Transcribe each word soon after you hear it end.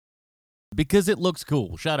Because it looks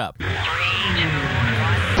cool. Shut up.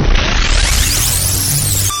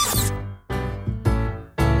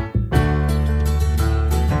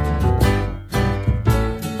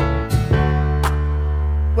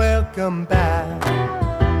 Welcome back.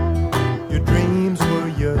 Your dreams were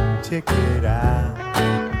your ticket out.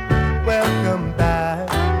 Welcome back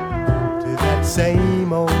to that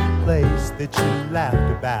same old place that you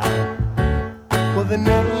laughed about. Well, the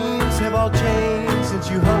names have all changed since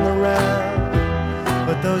you hung around,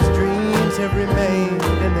 but those dreams have remained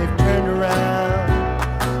and they've turned around.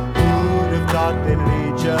 Who'd have thought they'd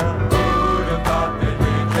lead ya? Who'd have thought they'd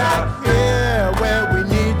lead ya? Back here where we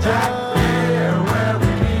need ya. Back here where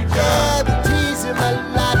we need ya. Yeah, we tease him a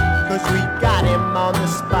lot, 'cause we got him on the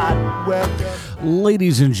spot. Welcome.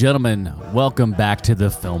 Ladies and gentlemen, welcome back to the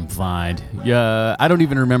Film Find. Yeah, I don't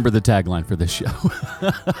even remember the tagline for this show.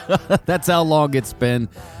 That's how long it's been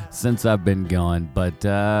since I've been gone. But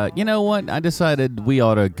you know what? I decided we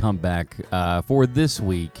ought to come back for this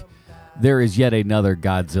week. There is yet another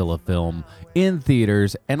Godzilla film in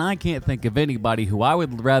theaters, and I can't think of anybody who I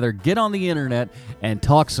would rather get on the internet and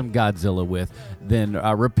talk some Godzilla with than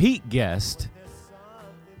a repeat guest.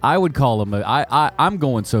 I would call him I'm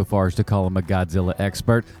going so far as to call him a Godzilla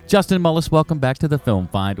expert. Justin Mullis, welcome back to the Film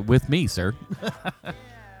Find with me, sir.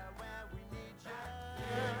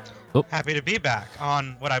 Happy to be back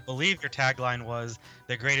on what I believe your tagline was,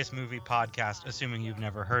 the greatest movie podcast, assuming you've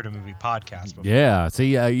never heard a movie podcast before. Yeah,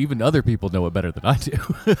 see, even other people know it better than I do.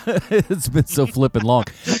 It's been so flippin' long.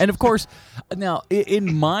 And of course, now,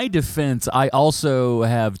 in my defense, I also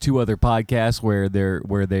have two other podcasts where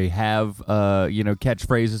they have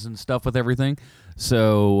catchphrases and stuff with everything.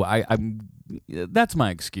 So I'm that's my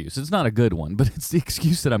excuse. It's not a good one, but it's the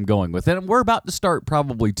excuse that I'm going with. And we're about to start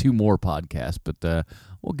probably two more podcasts, but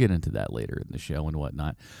we'll get into that later in the show and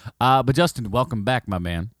whatnot. But Justin, welcome back, my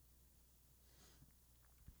man.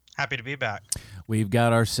 Happy to be back. We've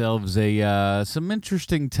got ourselves some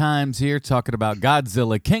interesting times here talking about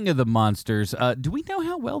Godzilla, King of the Monsters. Do we know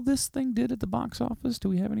how well this thing did at the box office? Do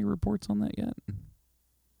we have any reports on that yet?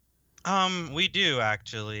 We do,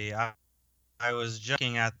 actually. I was just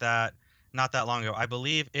looking at that not that long ago. I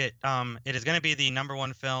believe it is going to be the number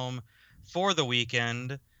one film for the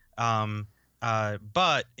weekend,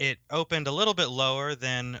 but it opened a little bit lower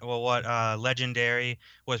than what Legendary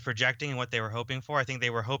was projecting and what they were hoping for. I think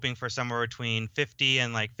they were hoping for somewhere between 50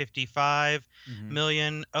 and like 55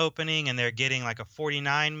 million opening, and they're getting like a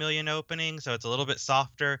 49 million opening, so it's a little bit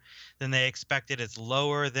softer than they expected. It's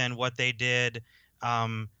lower than what they did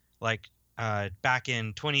back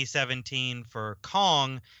in 2017 for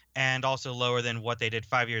Kong, and also lower than what they did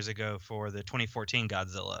 5 years ago for the 2014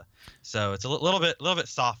 Godzilla. So it's a little bit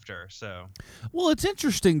softer. So, well, it's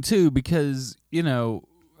interesting too because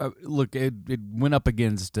look, it went up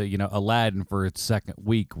against Aladdin for its second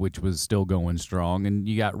week, which was still going strong, and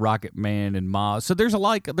you got Rocket Man and Maz. So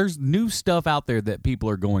there's new stuff out there that people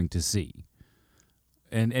are going to see.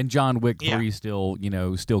 And John Wick 3 still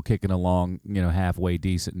kicking along, halfway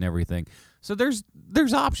decent and everything. So there's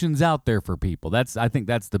options out there for people. I think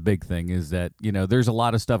that's the big thing is that, there's a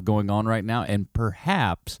lot of stuff going on right now, and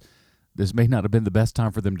perhaps this may not have been the best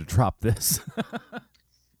time for them to drop this.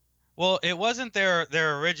 Well, it wasn't their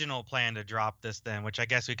original plan to drop this then, which I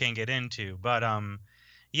guess we can get into, but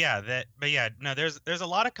there's a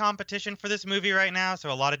lot of competition for this movie right now,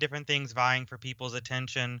 so a lot of different things vying for people's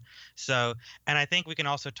attention. So, and I think we can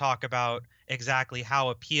also talk about exactly how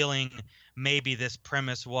appealing maybe this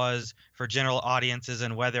premise was for general audiences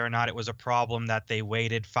and whether or not it was a problem that they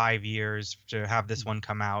waited 5 years to have this one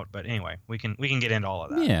come out. But anyway, we can get into all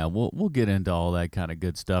of that. Yeah, we'll get into all that kind of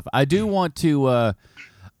good stuff. I do want to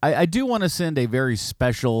I do want to send a very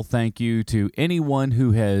special thank you to anyone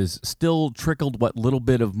who has still trickled what little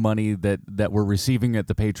bit of money that we're receiving at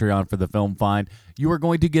the Patreon for the Film Find. You are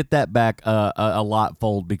going to get that back a lot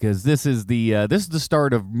fold, because this is the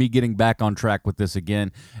start of me getting back on track with this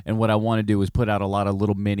again. And what I want to do is put out a lot of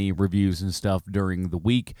little mini reviews and stuff during the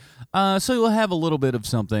week, so you'll have a little bit of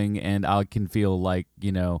something, and I can feel like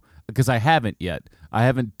because I haven't yet. I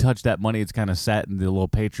haven't touched that money. It's kind of sat in the little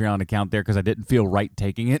Patreon account there because I didn't feel right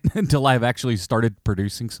taking it until I've actually started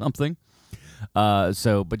producing something. But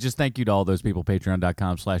just thank you to all those people,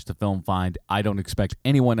 patreon.com/thefilmfind. I don't expect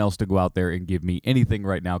anyone else to go out there and give me anything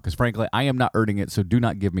right now because, frankly, I am not earning it, so do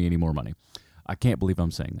not give me any more money. I can't believe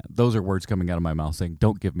I'm saying that. Those are words coming out of my mouth saying,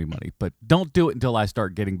 don't give me money. But don't do it until I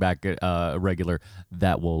start getting back regular.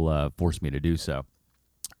 That will force me to do so.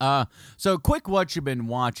 So quick what you've been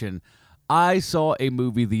watching. I saw a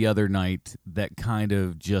movie the other night that kind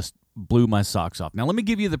of just blew my socks off. Now, let me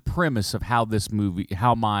give you the premise of how this movie,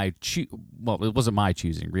 well, it wasn't my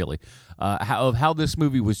choosing, really, how this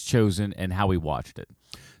movie was chosen and how we watched it.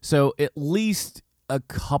 So at least a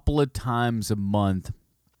couple of times a month,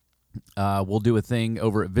 we'll do a thing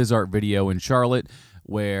over at VisArt Video in Charlotte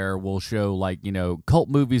where we'll show, like, cult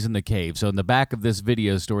movies in the cave. So in the back of this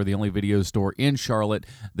video store, the only video store in Charlotte,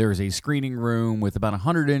 there's a screening room with about a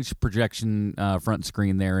 100-inch projection front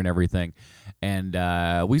screen there and everything. And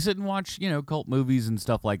we sit and watch, cult movies and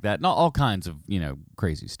stuff like that, and all kinds of,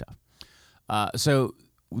 crazy stuff. So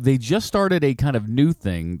they just started a kind of new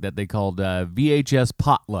thing that they called VHS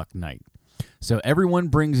Potluck Night. So everyone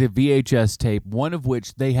brings a VHS tape, one of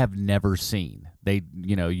which they have never seen. They,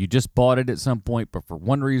 you just bought it at some point, but for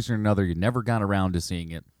one reason or another, you never got around to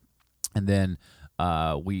seeing it. And then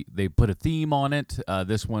they put a theme on it.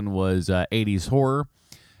 This one was 80s horror,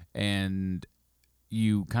 and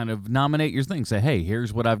you kind of nominate your thing. Say, hey,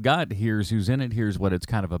 here's what I've got. Here's who's in it. Here's what it's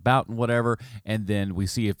kind of about and whatever. And then we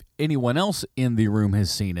see if anyone else in the room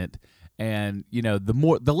has seen it. And,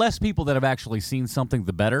 the less people that have actually seen something,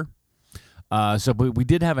 the better. So we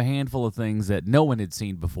did have a handful of things that no one had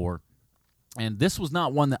seen before. And this was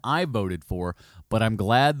not one that I voted for, but I'm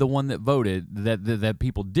glad the one that voted, that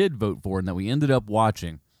people did vote for and that we ended up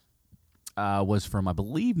watching was from, I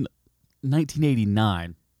believe,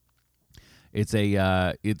 1989.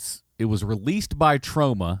 It was released by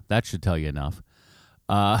Troma. That should tell you enough.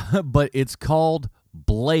 But it's called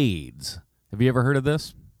Blades. Have you ever heard of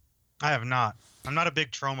this? I have not. I'm not a big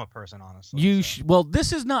Troma person, honestly. Well,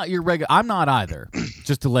 this is not your regular. I'm not either.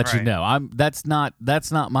 Just to let you know, that's not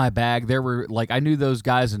my bag. There were, like, I knew those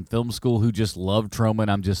guys in film school who just loved Troma, and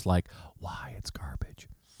I'm just like, why? It's garbage.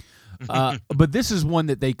 But this is one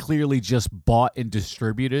that they clearly just bought and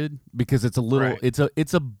distributed because it's a little,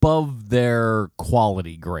 it's above their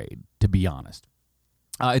quality grade, to be honest.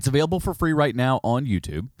 It's available for free right now on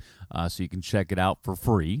YouTube, so you can check it out for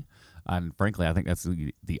free. And frankly, I think that's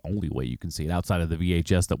the only way you can see it outside of the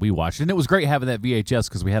VHS that we watched. And it was great having that VHS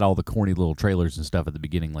because we had all the corny little trailers and stuff at the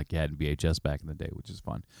beginning like you had in VHS back in the day, which is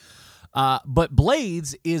fun. But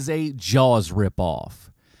Blades is a Jaws ripoff.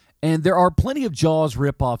 And there are plenty of Jaws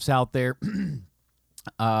ripoffs out there.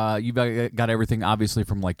 You've got everything, obviously,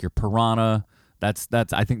 from like your Piranha. I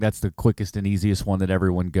think that's the quickest and easiest one that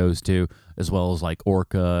everyone goes to, as well as like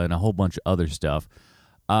Orca and a whole bunch of other stuff.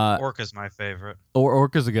 Orca's my favorite.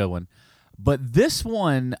 Orca's a good one. But this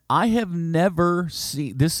one, I have never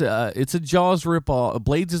seen. It's a Jaws ripoff.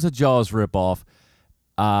 Blades is a Jaws ripoff.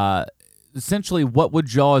 Essentially, what would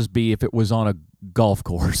Jaws be if it was on a golf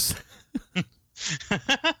course?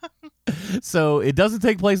 So it doesn't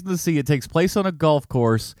take place in the sea. It takes place on a golf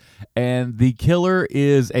course, and the killer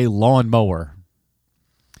is a lawnmower.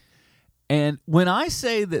 And when I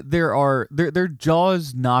say that there are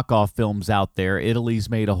Jaws knockoff films out there, Italy's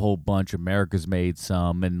made a whole bunch, America's made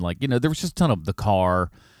some, and there was just a ton of The Car.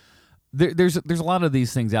 There's a lot of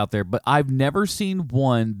these things out there, but I've never seen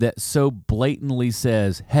one that so blatantly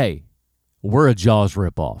says, "Hey, we're a Jaws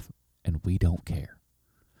ripoff, and we don't care."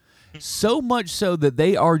 So much so that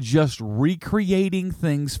they are just recreating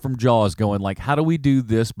things from Jaws, going like, "How do we do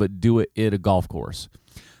this but do it at a golf course?"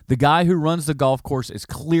 The guy who runs the golf course is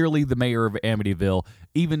clearly the mayor of Amityville,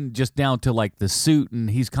 even just down to like the suit, and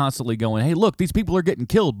he's constantly going, "Hey, look, these people are getting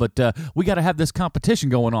killed, but we got to have this competition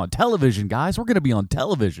going on. Television, guys, we're going to be on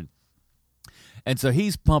television." And so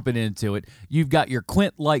he's pumping into it. You've got your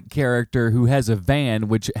Quint-like character who has a van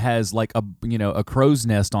which has like a crow's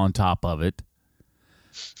nest on top of it.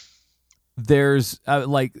 There's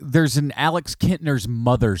an Alex Kintner's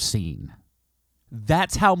mother scene.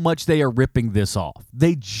 That's how much they are ripping this off.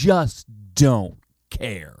 They just don't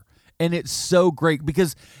care. And it's so great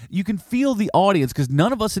because you can feel the audience, because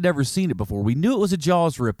none of us had ever seen it before. We knew it was a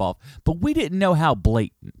Jaws ripoff, but we didn't know how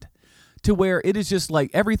blatant. To where it is just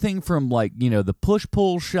like everything from the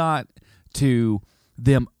push-pull shot to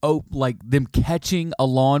them catching a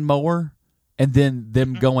lawnmower and then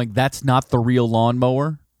them going, "That's not the real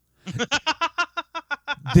lawnmower."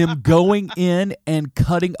 Them going in and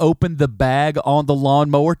cutting open the bag on the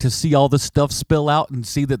lawnmower to see all the stuff spill out and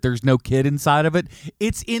see that there's no kid inside of it.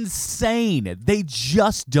 It's insane. They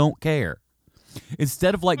just don't care.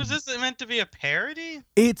 Instead of was this meant to be a parody?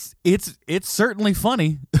 It's certainly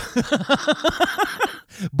funny.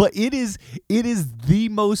 But it is the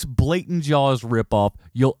most blatant Jaws ripoff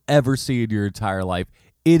you'll ever see in your entire life.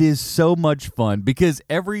 It is so much fun because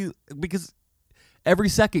every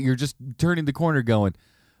second you're just turning the corner going,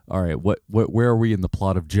 "All right, where are we in the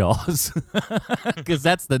plot of Jaws?" Because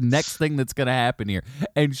that's the next thing that's going to happen here.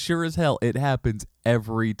 And sure as hell, it happens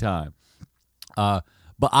every time.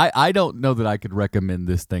 But I don't know that I could recommend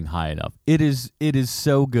this thing high enough. It is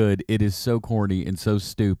so good. It is so corny and so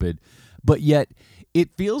stupid, but yet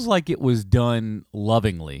it feels like it was done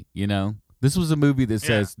lovingly, you know? This was a movie that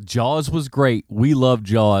says, Jaws was great. We love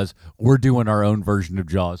Jaws. We're doing our own version of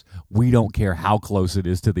Jaws. We don't care how close it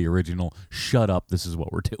is to the original. Shut up. This is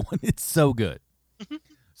what we're doing. It's so good.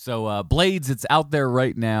 So Blades, it's out there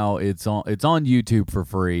right now. It's on YouTube for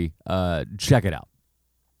free. Check it out.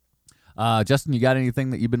 Justin, you got anything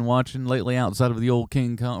that you've been watching lately outside of the old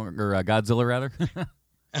King Kong, or Godzilla, rather?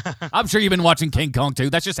 I'm sure you've been watching King Kong, too.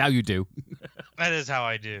 That's just how you do. That is how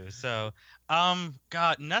I do. So,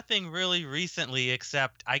 God, nothing really recently,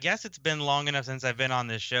 except I guess it's been long enough since I've been on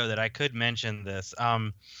this show that I could mention this.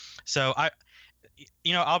 So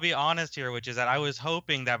I'll be honest here, which is that I was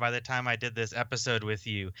hoping that by the time I did this episode with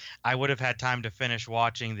you, I would have had time to finish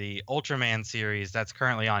watching the Ultraman series that's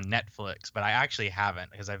currently on Netflix, but I actually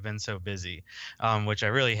haven't because I've been so busy, which I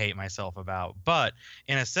really hate myself about. But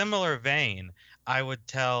in a similar vein, I would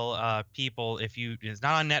tell people, it's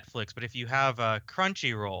not on Netflix, but if you have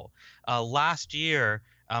Crunchyroll, last year,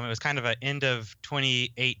 it was kind of an end of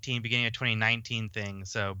 2018, beginning of 2019 thing.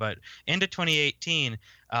 But end of 2018,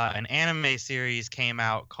 an anime series came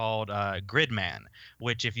out called Gridman,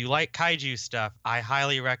 which if you like kaiju stuff, I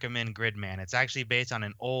highly recommend Gridman. It's actually based on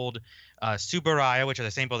an old Subaraya, which are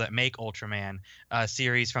the same people that make Ultraman,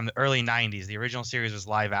 series from the early 90s. The original series was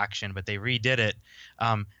live action, but they redid it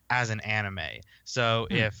as an anime. So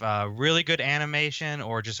if really good animation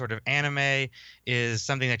or just sort of anime is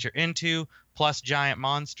something that you're into, plus giant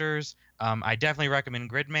monsters, I definitely recommend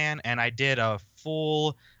Gridman. And I did a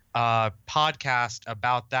full podcast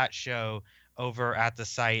about that show over at the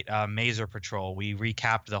site Mazer Patrol. We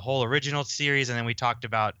recapped the whole original series, and then we talked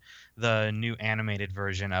about the new animated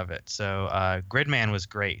version of it. So Gridman was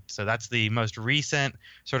great. So that's the most recent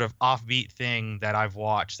sort of offbeat thing that I've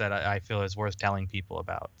watched that I feel is worth telling people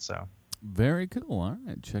about. So very cool. All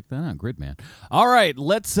right, check that out, Gridman. All right,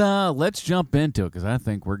 let's jump into it because I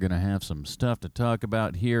think we're gonna have some stuff to talk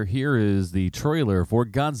about here. Here is the trailer for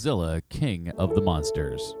Godzilla, King of the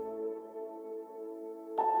Monsters.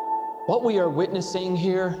 What we are witnessing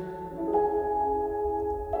here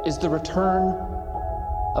is the return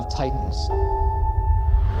of Titans.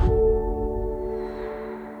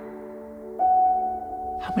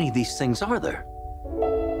 How many of these things are there?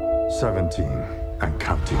 17 and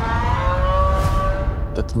counting.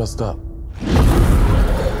 That's messed up.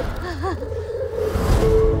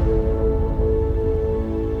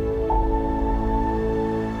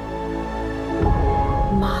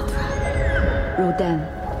 Mothra, Rodan,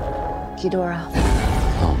 Ghidorah.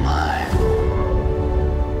 Oh my.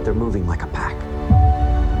 They're moving like a pack.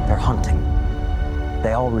 They're hunting.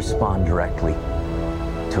 They all respond directly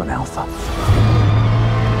to an alpha.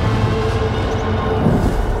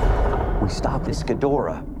 We stop this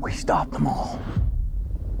Ghidorah. We stop them all.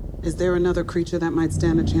 Is there another creature that might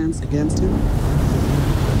stand a chance against him?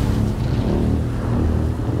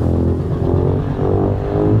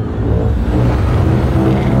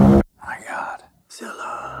 My God.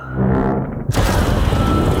 Zilla.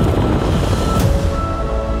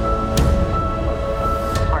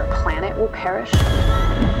 Our planet will perish,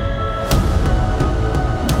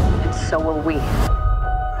 and so will we.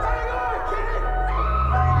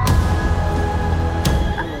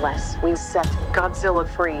 Unless we set Godzilla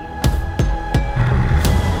free.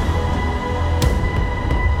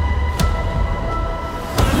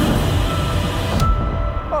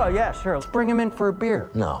 Oh, yeah, sure. Let's bring him in for a beer.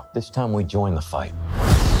 No, this time we join the fight.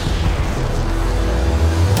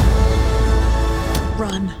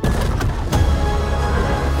 Run.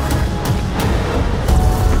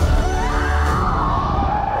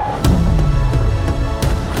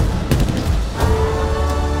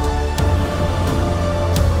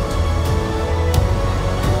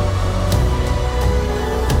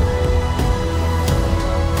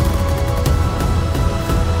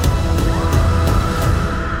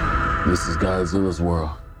 This is Godzilla's world.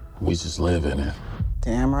 We just live in it.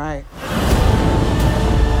 Damn right.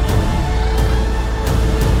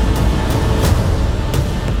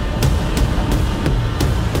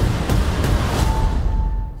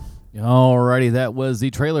 Alrighty, that was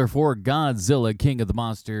the trailer for Godzilla, King of the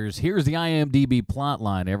Monsters. Here's the IMDb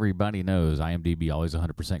plotline. Everybody knows IMDb always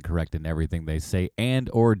 100% correct in everything they say and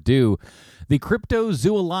or do. The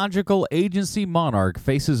cryptozoological agency Monarch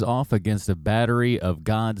faces off against a battery of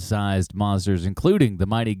god-sized monsters, including the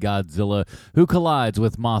mighty Godzilla, who collides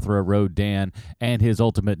with Mothra, Rodan, and his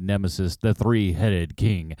ultimate nemesis, the three-headed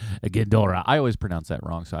king, Ghidorah. I always pronounce that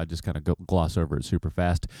wrong, so I just kind of gloss over it super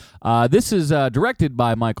fast. This is directed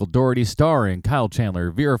by Michael Dougherty, starring starring Kyle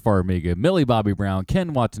Chandler, Vera Farmiga, Millie Bobby Brown,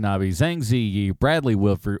 Ken Watanabe, Zhang Ziyi, Bradley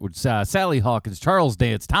Wilford, Sally Hawkins, Charles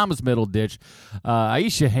Dance, Thomas Middleditch,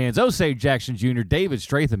 Aisha Hands, Osage Jackson Jr., David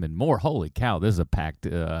Stratham, and more. Holy cow, this is a packed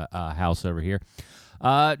house over here.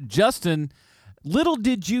 Justin, little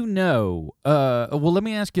did you know, well, let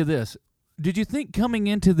me ask you this. Did you think coming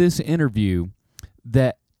into this interview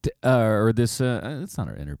that or this, it's not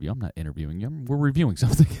an interview. I'm not interviewing you. We're reviewing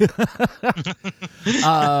something.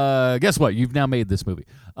 Guess what? You've now made this movie.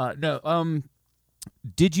 No.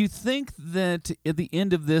 Did you think that at the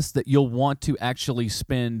end of this that you'll want to actually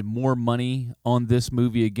spend more money on this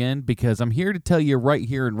movie again? Because I'm here to tell you right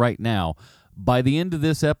here and right now, by the end of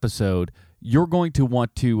this episode, you're going to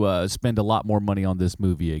want to spend a lot more money on this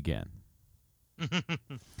movie again.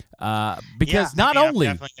 Because not only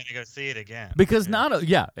I'm definitely gonna go see it again. Because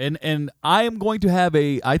and I am going to have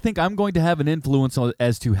I think I'm going to have an influence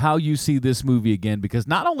as to how you see this movie again. Because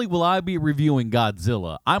not only will I be reviewing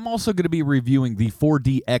Godzilla, I'm also going to be reviewing the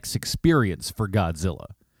 4DX experience for Godzilla.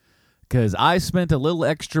 Because I spent a little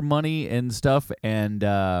extra money and stuff, and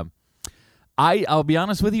I'll be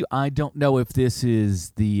honest with you, I don't know if this is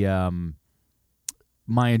the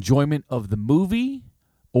my enjoyment of the movie,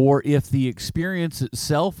 or if the experience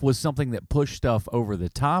itself was something that pushed stuff over the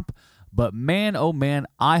top. But man, oh man,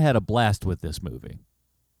 I had a blast with this movie.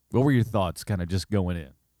 What were your thoughts kind of just going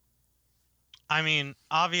in? I mean,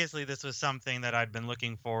 obviously this was something that I'd been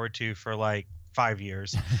looking forward to for like 5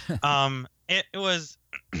 years. It was,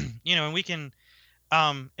 and we can,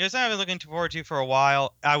 it was something I've been looking forward to for a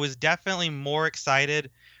while. I was definitely more excited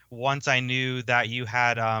once I knew that you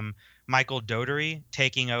had Michael Dougherty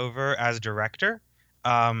taking over as director.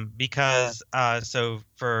 Because so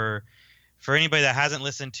for anybody that hasn't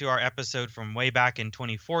listened to our episode from way back in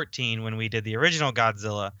 2014 when we did the original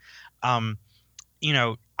Godzilla, I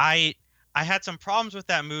had some problems with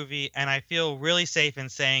that movie, and I feel really safe in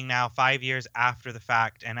saying now, 5 years after the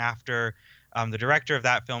fact, and after the director of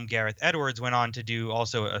that film, Gareth Edwards, went on to do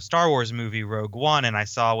also a Star Wars movie, Rogue One, and I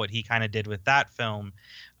saw what he kind of did with that film,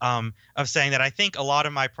 of saying that I think a lot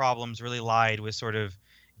of my problems really lied with sort of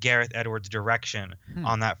Gareth Edwards' direction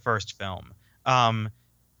on that first film.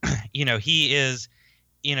 He is,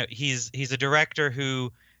 he's a director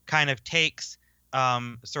who kind of takes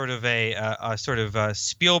sort of a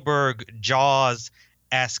Spielberg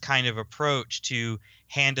Jaws-esque kind of approach to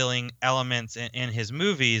handling elements in his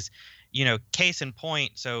movies. Case in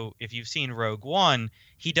point, so if you've seen Rogue One,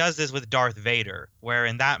 he does this with Darth Vader, where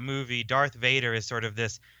in that movie, Darth Vader is sort of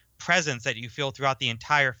this presence that you feel throughout the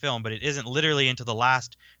entire film, but it isn't literally into the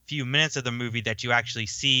last few minutes of the movie that you actually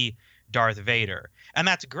see Darth Vader. And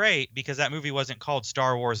that's great because that movie wasn't called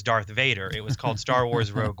Star Wars Darth Vader. It was called Star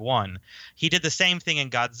Wars Rogue One. He did the same thing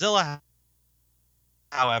in Godzilla,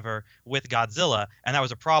 however, with Godzilla, and that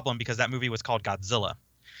was a problem because that movie was called Godzilla.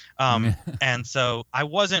 And so I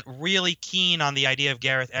wasn't really keen on the idea of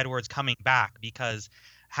Gareth Edwards coming back because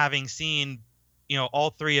having seen all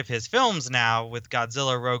three of his films now with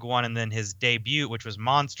Godzilla, Rogue One, and then his debut, which was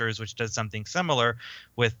Monsters, which does something similar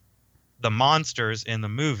with the monsters in the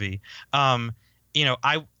movie. I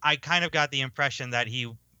kind of got the impression that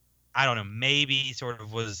he, I don't know, maybe sort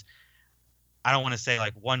of was, I don't want to say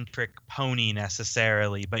like one trick pony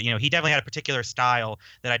necessarily, but he definitely had a particular style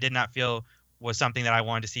that I did not feel was something that I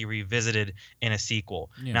wanted to see revisited in a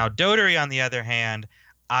sequel. Yeah. Now, Dougherty, on the other hand,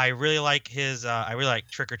 I really like I really like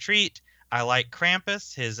Trick or Treat. I like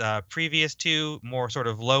Krampus, his previous two more sort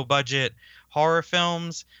of low-budget horror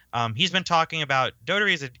films. He's been talking about –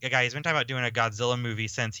 Dougherty is a guy – he's been talking about doing a Godzilla movie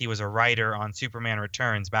since he was a writer on Superman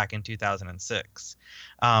Returns back in 2006.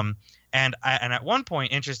 And at one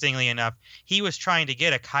point, interestingly enough, he was trying to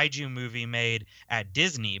get a kaiju movie made at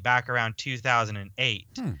Disney back around 2008.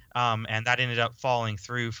 And that ended up falling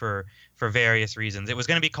through for various reasons. It was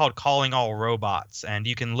going to be called Calling All Robots, and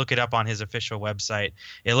you can look it up on his official website.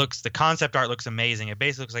 The concept art looks amazing. It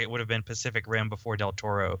basically looks like it would have been Pacific Rim before Del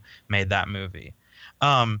Toro made that movie.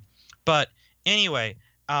 But anyway,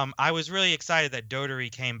 I was really excited that Dougherty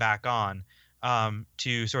came back on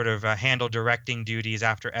to sort of handle directing duties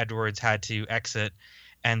after Edwards had to exit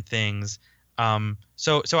and things.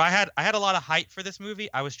 So I had a lot of hype for this movie.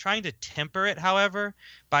 I was trying to temper it, however,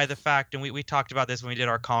 by the fact, and we talked about this when we did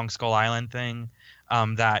our Kong Skull Island thing,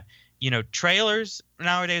 that trailers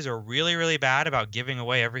nowadays are really, really bad about giving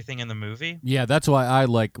away everything in the movie. Yeah, that's why I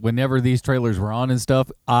like whenever these trailers were on and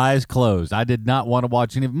stuff, eyes closed. I did not want to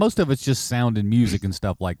watch any. Most of it's just sound and music and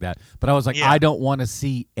stuff like that. But I was like, I don't want to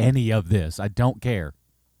see any of this. I don't care.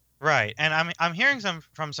 Right, and I'm hearing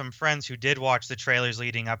from some friends who did watch the trailers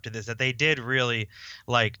leading up to this that they did really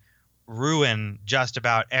ruin just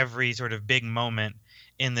about every sort of big moment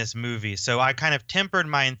in this movie. So I kind of tempered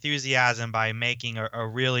my enthusiasm by making a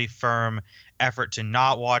really firm effort to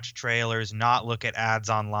not watch trailers, not look at ads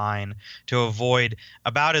online, to avoid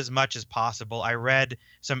about as much as possible. I read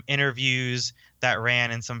some interviews that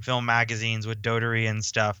ran in some film magazines with Dotery and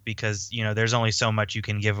stuff because, there's only so much you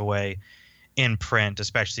can give away in print,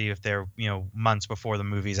 especially if they're, months before the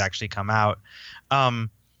movies actually come out.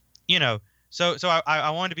 So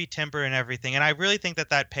I wanted to be tempered and everything. And I really think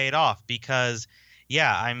that paid off because,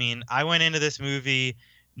 I went into this movie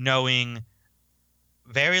knowing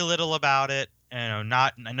very little about it,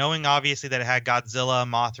 not knowing obviously that it had Godzilla,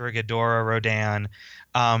 Mothra, Ghidorah, Rodan,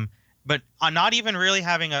 but not even really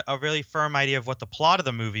having a really firm idea of what the plot of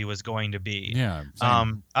the movie was going to be. Yeah.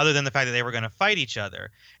 Other than the fact that they were going to fight each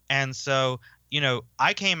other. And so,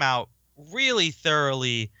 I came out really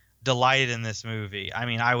thoroughly delighted in this movie. I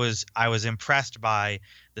mean, I was impressed by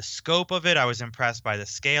the scope of it. I was impressed by the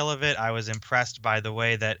scale of it. I was impressed by the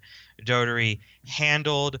way that Dotery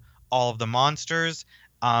handled all of the monsters.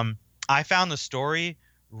 I found the story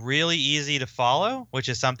really easy to follow, which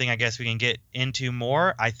is something I guess we can get into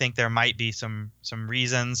more. I think there might be some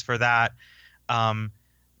reasons for that.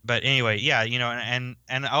 But anyway, and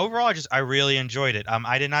overall, I really enjoyed it.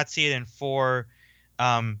 I did not see it in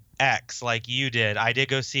 4X like you did. I did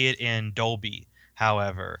go see it in Dolby,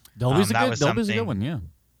 however. Dolby's a good one, yeah.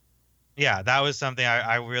 Yeah, that was something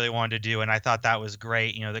I really wanted to do, and I thought that was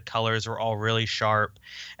great. The colors were all really sharp,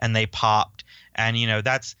 and they popped. And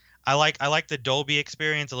I like the Dolby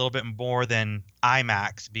experience a little bit more than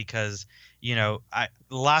IMAX because the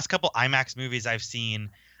last couple IMAX movies I've seen,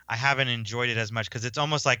 I haven't enjoyed it as much because it's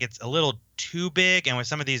almost like it's a little too big, and with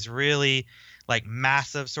some of these really like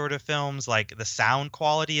massive sort of films, like the sound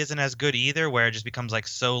quality isn't as good either, where it just becomes like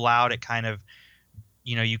so loud it kind of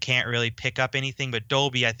you can't really pick up anything. But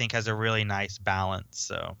Dolby, I think, has a really nice balance.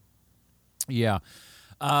 So yeah.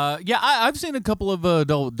 I've seen a couple of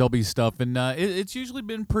Dolby stuff, and it's usually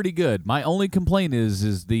been pretty good. My only complaint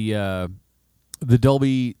is the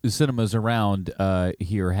Dolby cinemas around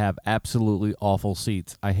here have absolutely awful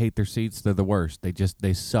seats. I hate their seats; they're the worst.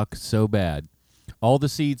 They suck so bad. All the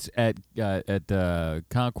seats at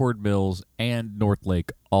Concord Mills and North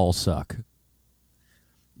Lake all suck.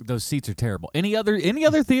 Those seats are terrible. Any other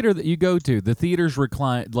theater that you go to, the theaters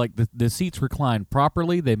recline, like the seats recline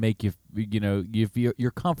properly. They make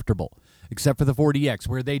you're comfortable, except for the 4DX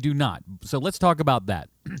where they do not. So let's talk about that.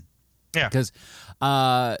 Yeah, because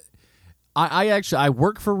I actually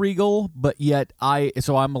work for Regal, but yet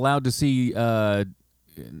I'm allowed to see now.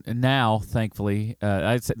 Thankfully,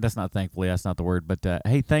 that's not thankfully. That's not the word. But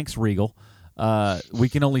hey, thanks Regal. We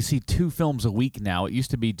can only see 2 films a week now. It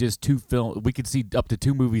used to be just 2 films. We could see up to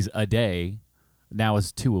 2 movies a day. Now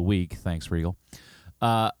it's 2 a week. Thanks, Regal.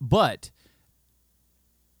 But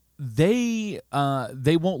they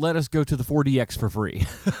won't let us go to the 4DX for free.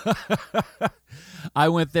 I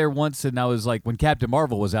went there once, and I was like, when Captain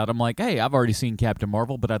Marvel was out, I'm like, hey, I've already seen Captain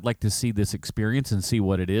Marvel, but I'd like to see this experience and see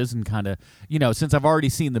what it is, and kind of, since I've already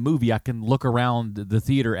seen the movie, I can look around the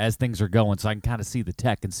theater as things are going, so I can kind of see the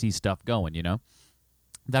tech and see stuff going,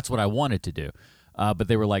 That's what I wanted to do. But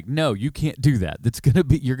they were like, no, you can't do that. It's going to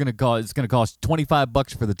cost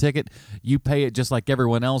 $25 for the ticket. You pay it just like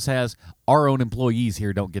everyone else has. Our own employees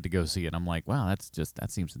here don't get to go see it. I'm like, wow,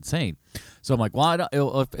 that seems insane. So I'm like,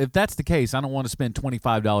 well, if that's the case, I don't want to spend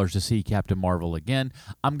 $25 to see Captain Marvel again.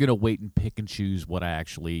 I'm going to wait and pick and choose what I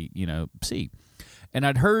actually, see. And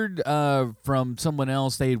I'd heard from someone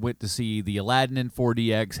else they went to see the Aladdin in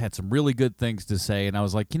 4DX, had some really good things to say, and I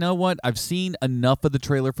was like, you know what? I've seen enough of the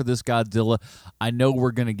trailer for this Godzilla. I know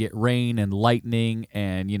we're going to get rain and lightning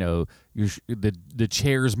and, the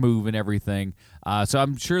chairs move and everything. So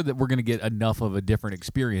I'm sure that we're going to get enough of a different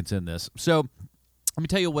experience in this. So let me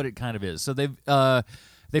tell you what it kind of is. So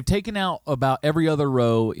they've taken out about every other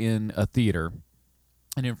row in a theater,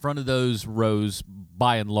 and in front of those rows,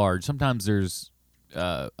 by and large, sometimes there's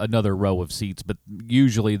another row of seats, but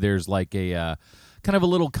usually there's like a kind of a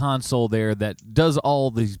little console there that does all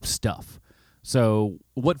the stuff. So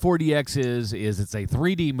what 4DX is it's a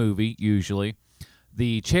 3D movie usually.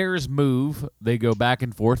 The chairs move, they go back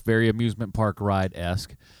and forth, very amusement park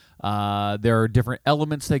ride-esque. There are different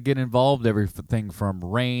elements that get involved, everything from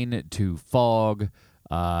rain to fog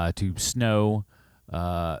to snow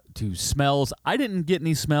to smells. I didn't get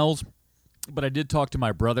any smells, but I did talk to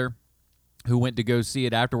my brother who went to go see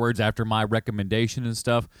it afterwards after my recommendation and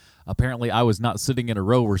stuff. Apparently, I was not sitting in a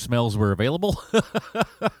row where smells were available.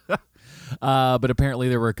 But apparently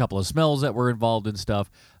there were a couple of smells that were involved in stuff.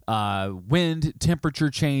 Wind, temperature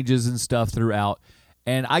changes and stuff throughout.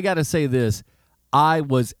 And I got to say this, I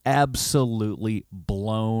was absolutely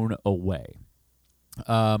blown away.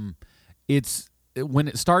 It's when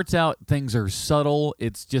it starts out, things are subtle.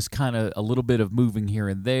 It's just kind of a little bit of moving here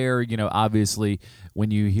and there. Obviously,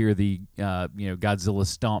 when you hear the Godzilla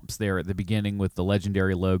stomps there at the beginning with the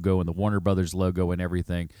Legendary logo and the Warner Brothers logo and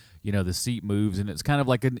everything, the seat moves, and it's kind of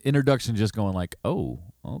like an introduction, just going like, oh,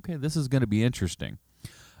 okay, this is going to be interesting.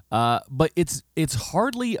 But it's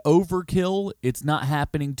hardly overkill. It's not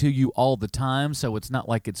happening to you all the time, so it's not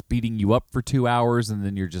like it's beating you up for 2 hours and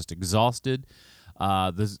then you're just exhausted.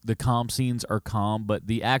 The calm scenes are calm, but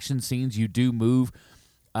the action scenes, you do move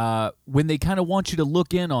when they kind of want you to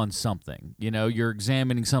look in on something. You're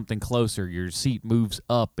examining something closer. Your seat moves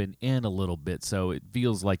up and in a little bit, so it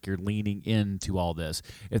feels like you're leaning into all this.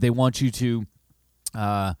 If they want you to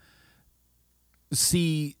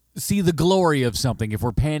see the glory of something, if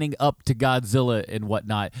we're panning up to Godzilla and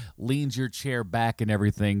whatnot, leans your chair back and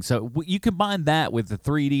everything. So you combine that with the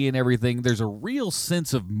 3D and everything, there's a real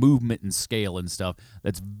sense of movement and scale and stuff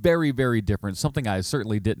that's very, very different, something I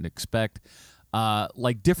certainly didn't expect.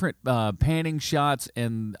 Like different panning shots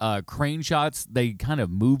and crane shots, they kind of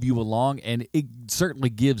move you along, and it certainly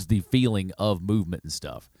gives the feeling of movement and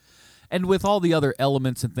stuff. And with all the other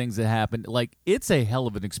elements and things that happen, like, it's a hell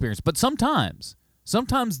of an experience. But sometimes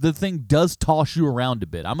the thing does toss you around a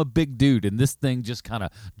bit. I'm a big dude, and this thing just kind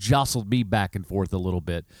of jostled me back and forth a little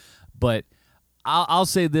bit. But I'll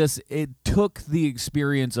say this, it took the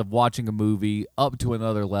experience of watching a movie up to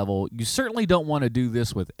another level. You certainly don't want to do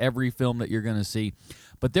this with every film that you're going to see,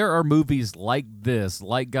 but there are movies like this,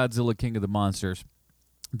 like Godzilla King of the Monsters,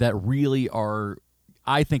 that really are,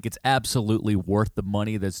 I think it's absolutely worth the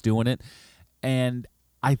money that's doing it. And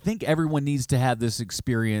I think everyone needs to have this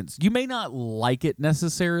experience. You may not like it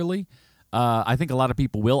necessarily. I think a lot of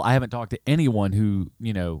people will. I haven't talked to anyone who,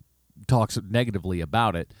 talks negatively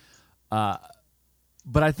about it.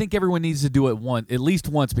 But I think everyone needs to do it at least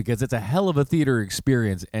once, because it's a hell of a theater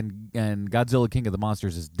experience, and Godzilla King of the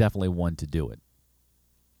Monsters is definitely one to do it.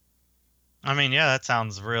 I mean, yeah, that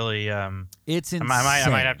sounds really. It's insane. I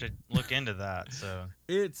might have to look into that. So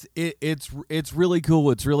it's really cool.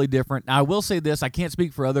 It's really different. Now, I will say this: I can't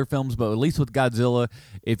speak for other films, but at least with Godzilla,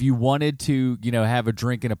 if you wanted to, have a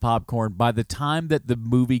drink and a popcorn, by the time that the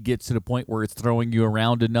movie gets to the point where it's throwing you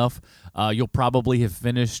around enough, you'll probably have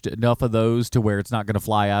finished enough of those to where it's not going to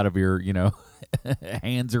fly out of your,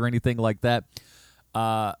 hands or anything like that.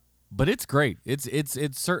 But it's great.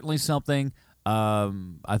 It's certainly something.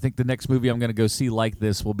 I think the next movie I'm going to go see like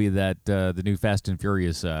this will be that the new Fast and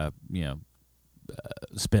Furious,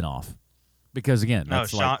 spinoff, because again,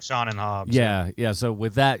 that's Sean and Hobbs. Yeah. So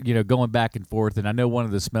with that, going back and forth, and I know one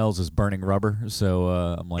of the smells is burning rubber, so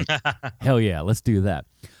I'm like, hell yeah, let's do that.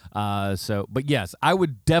 But yes, I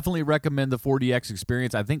would definitely recommend the 4DX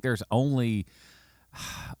experience. I think there's under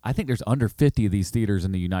 50 of these theaters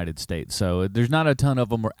in the United States, so there's not a ton of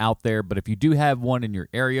them out there. But if you do have one in your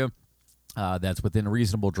area, that's within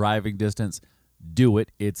reasonable driving distance, do it.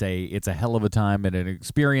 It's a hell of a time and an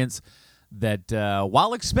experience that,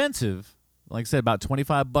 while expensive, like I said, about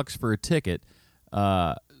 $25 for a ticket,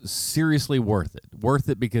 seriously worth it. Worth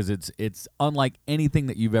it because it's unlike anything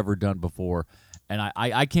that you've ever done before, and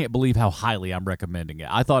I can't believe how highly I'm recommending it.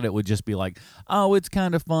 I thought it would just be like, oh, it's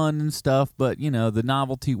kind of fun and stuff, but the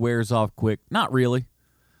novelty wears off quick. Not really,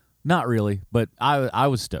 but I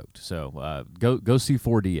was stoked. So go see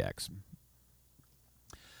 4DX.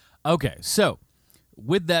 Okay, so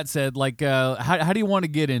with that said, like, how do you want to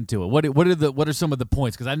get into it? What are some of the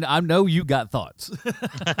points? Because I know you got thoughts.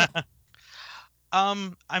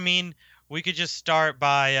 I mean, we could just start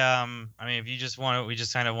by, if you just want to, we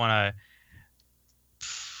just kind of want to.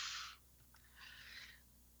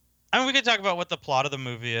 We could talk about what the plot of the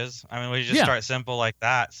movie is. We just start simple like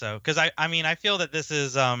that. So, because I feel that this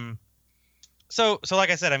is, so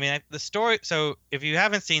like I said, the story. So if you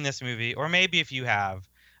haven't seen this movie, or maybe if you have.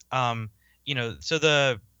 So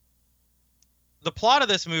the plot of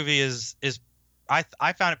this movie is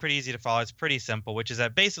I found it pretty easy to follow. It's pretty simple, which is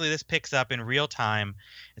that basically this picks up in real time.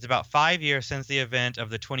 It's about 5 years since the event of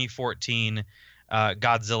the 2014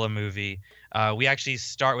 Godzilla movie. We actually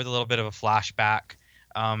start with a little bit of a flashback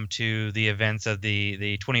to the events of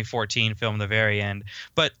the 2014 film, the very end.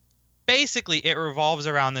 But basically, it revolves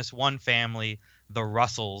around this one family, the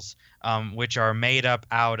Russells, which are made up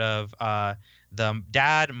out of the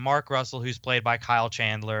dad, Mark Russell, who's played by Kyle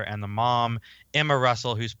Chandler, and the mom, Emma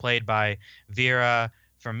Russell, who's played by Vera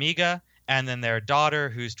Farmiga, and then their daughter,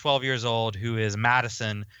 who's 12 years old, who is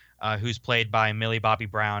Madison, who's played by Millie Bobby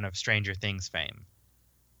Brown of Stranger Things fame.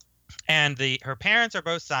 And her parents are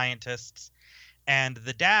both scientists, And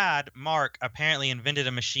the dad, Mark, apparently invented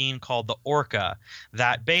a machine called the Orca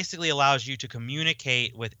that basically allows you to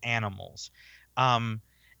communicate with animals. Um,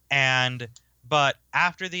 and but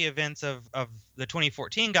after the events of the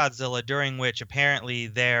 2014 Godzilla, during which apparently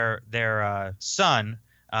their son,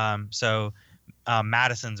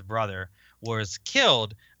 Madison's brother, was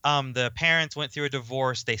killed, the parents went through a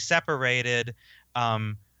divorce. They separated.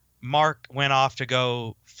 Mark went off to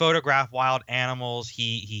go photograph wild animals.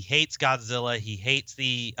 He hates Godzilla. He hates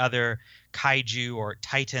the other kaiju, or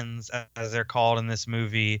titans as they're called in this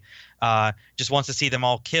movie. Just wants to see them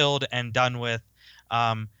all killed and done with.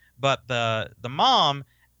 But the mom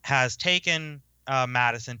has taken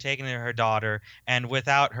Madison, taken her daughter, and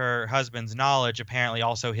without her husband's knowledge, apparently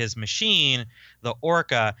also his machine, the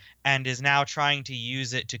Orca, and is now trying to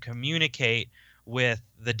use it to communicate with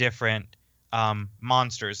the different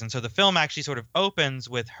monsters. And so the film actually sort of opens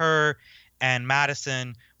with her and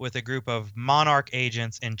Madison with a group of Monarch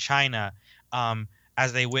agents in China,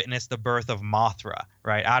 as they witness the birth of Mothra,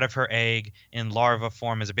 right, out of her egg in larva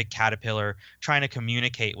form as a big caterpillar, trying to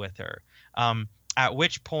communicate with her. At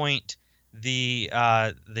which point the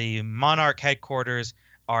Monarch headquarters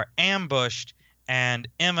are ambushed, and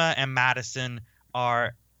Emma and Madison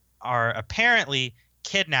are apparently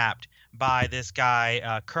kidnapped by this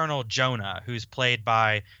guy, Colonel Jonah, who's played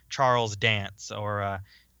by Charles Dance, or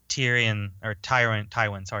Tywin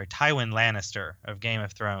Lannister of Game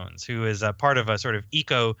of Thrones, who is a part of a sort of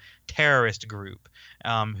eco-terrorist group,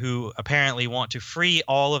 who apparently want to free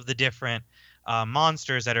all of the different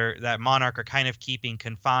monsters that Monarch are kind of keeping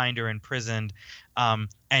confined or imprisoned,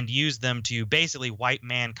 and use them to basically wipe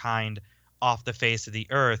mankind off the face of the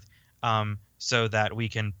earth, so that we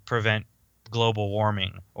can prevent global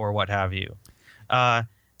warming or what have you.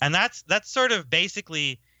 And that's sort of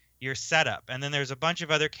basically your setup. And then there's a bunch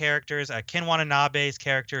of other characters. Ken Watanabe's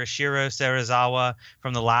character, Ashiro Serizawa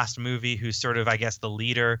from the last movie, who's sort of, I guess, the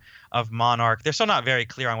leader of Monarch. They're still not very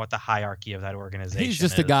clear on what the hierarchy of that organization is. He's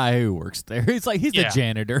just a guy who works there. He's the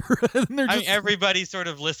janitor. mean, everybody sort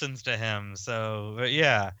of listens to him. So, but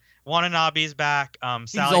yeah. Watanabe's back.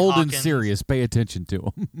 He's old and serious. Pay attention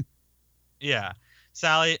to him. Yeah.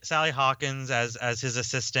 Sally Hawkins as his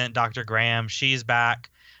assistant, Dr. Graham, she's back.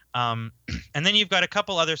 And then you've got a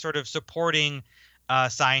couple other sort of supporting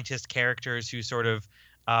scientist characters who sort of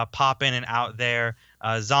pop in and out there.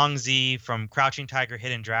 Zhang Zi from Crouching Tiger,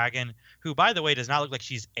 Hidden Dragon, who, by the way, does not look like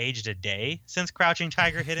she's aged a day since Crouching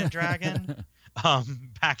Tiger, Hidden Dragon.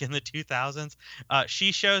 Back in the 2000s.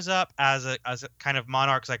 She shows up as a kind of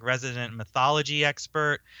Monarch's like resident mythology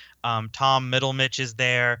expert. Tom Middlemitch is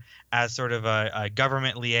there as sort of a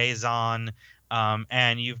government liaison.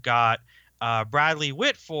 And you've got Bradley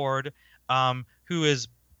Whitford, who is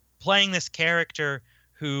playing this character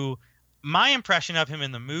who, my impression of him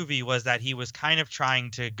in the movie was that he was kind of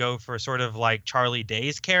trying to go for sort of like Charlie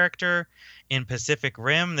Day's character in Pacific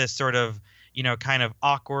Rim, this sort of, kind of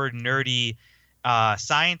awkward, nerdy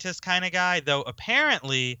scientist kind of guy, though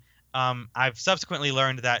apparently I've subsequently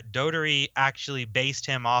learned that Dougherty actually based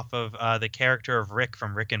him off of the character of Rick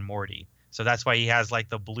from Rick and Morty. So that's why he has like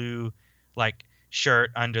the blue like shirt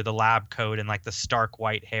under the lab coat and like the stark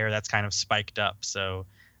white hair that's kind of spiked up. So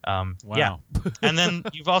wow. Yeah. And then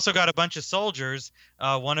you've also got a bunch of soldiers,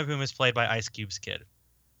 one of whom is played by Ice Cube's kid.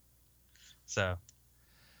 So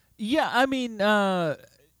yeah, I mean,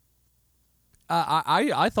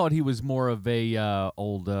 I thought he was more of a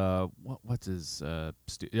old what's his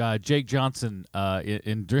Jake Johnson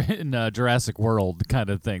in Jurassic World kind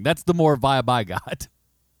of thing. That's the more vibe I got.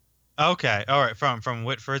 Okay, all right, from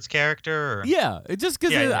Whitford's character. Or? Yeah, it just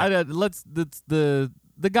because that's the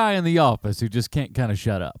guy in the office who just can't kind of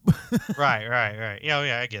shut up. Right.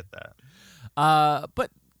 Yeah, I get that. But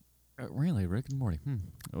really, Rick and Morty.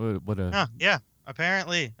 What a yeah.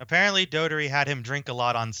 Apparently, Dougherty had him drink a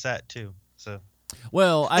lot on set too. So,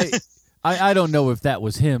 well, I don't know if that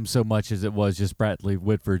was him so much as it was just Bradley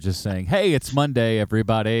Whitford just saying, "Hey, it's Monday,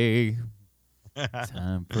 everybody.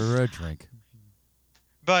 Time for a drink."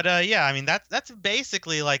 But yeah, I mean that's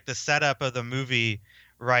basically like the setup of the movie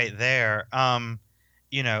right there. And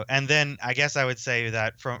then I guess I would say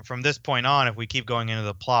that from this point on, if we keep going into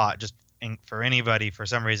the plot, just for anybody for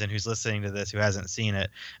some reason who's listening to this who hasn't seen it,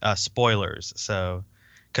 spoilers. So.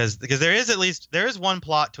 Because there is one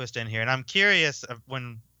plot twist in here, and I'm curious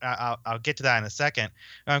when I'll get to that in a second.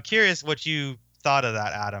 I'm curious what you thought of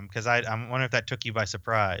that, Adam, because I'm wondering if that took you by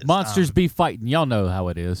surprise. Monsters be fighting, y'all know how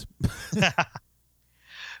it is.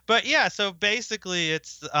 But yeah, so basically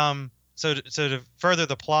it's so to further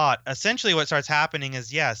the plot, essentially what starts happening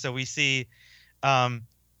is so we see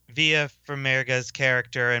Via Farmiga's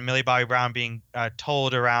character and Millie Bobby Brown being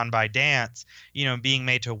told around by Dance, being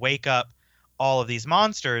made to wake up all of these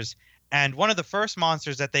monsters. And one of the first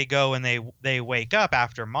monsters that they go and they wake up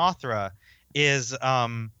after Mothra is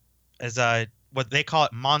what they call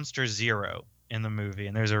it Monster Zero in the movie,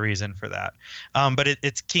 and there's a reason for that. But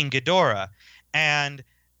it's King Ghidorah, and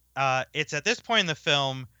it's at this point in the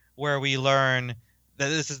film where we learn that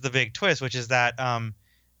this is the big twist, which is that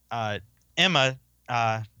Emma,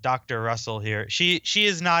 Dr. Russell here, she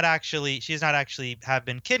is not actually have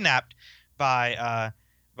been kidnapped by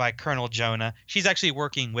Colonel Jonah. She's actually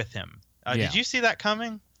working with him. Did you see that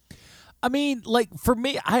coming? I mean, like, for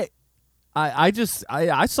me, I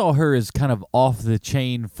saw her as kind of off the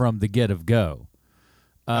chain from the get of go.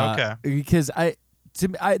 Okay. Because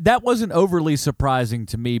that wasn't overly surprising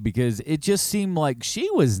to me because it just seemed like she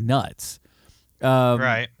was nuts.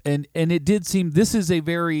 Right. And it did seem this is a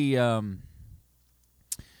very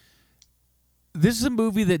this is a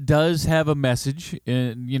movie that does have a message,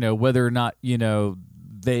 and whether or not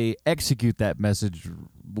they execute that message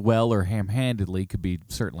well or ham-handedly could be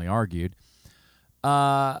certainly argued.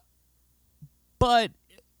 But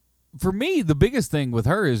for me, the biggest thing with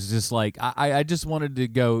her is just like I just wanted to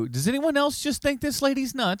go, does anyone else just think this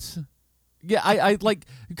lady's nuts? Yeah, I like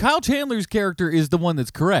Kyle Chandler's character is the one that's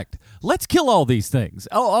correct. Let's kill all these things.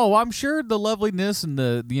 Oh, I'm sure the loveliness and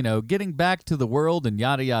the getting back to the world and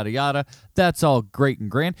yada yada yada. That's all great and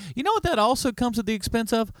grand. You know what? That also comes at the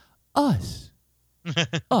expense of us.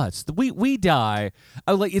 Us. We die.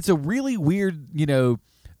 Like it's a really weird nature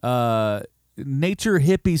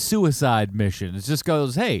hippie suicide mission. It just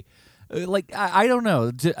goes, hey, like I don't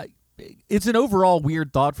know. It's an overall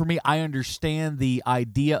weird thought for me. I understand the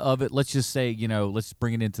idea of it. Let's just say, let's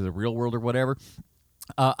bring it into the real world or whatever.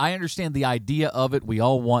 I understand the idea of it. We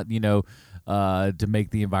all want, to make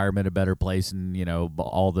the environment a better place and,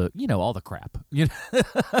 all the crap,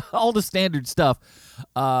 all the standard stuff.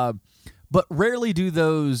 But rarely do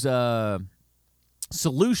those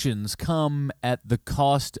solutions come at the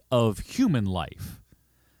cost of human life.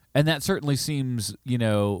 And that certainly seems,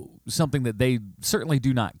 something that they certainly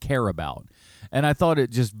do not care about. And I thought it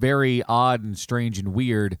just very odd and strange and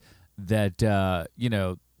weird that,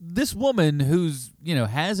 this woman who's,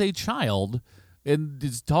 has a child and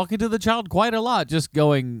is talking to the child quite a lot, just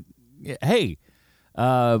going, hey,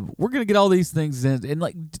 we're going to get all these things in. And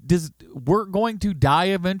like, does we're going to die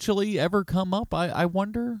eventually ever come up? I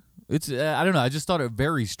wonder. It's, I don't know. I just thought it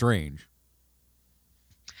very strange.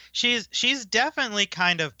 She's definitely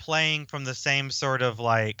kind of playing from the same sort of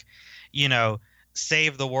like,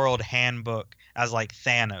 save the world handbook as like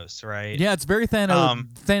Thanos, right? Yeah, it's very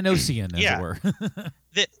Thanosian, as it were.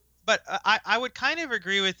 But I would kind of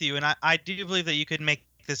agree with you, and I do believe that you could make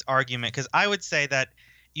this argument because I would say that,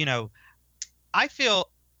 I feel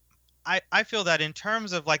that in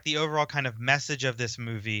terms of like the overall kind of message of this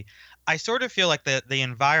movie, I sort of feel like the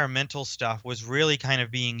environmental stuff was really kind of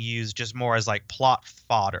being used just more as like plot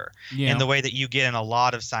fodder in the way that you get in a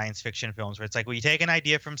lot of science fiction films where it's like we take an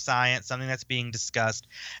idea from science, something that's being discussed,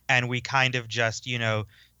 and we kind of just,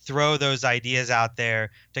 throw those ideas out there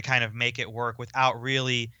to kind of make it work without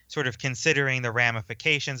really sort of considering the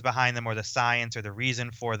ramifications behind them or the science or the reason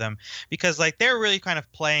for them. Because like they're really kind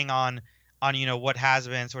of playing on what has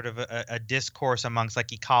been sort of a discourse amongst like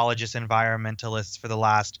ecologists, environmentalists for the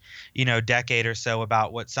last, decade or so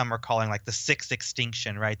about what some are calling like the sixth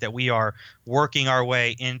extinction, right? That we are working our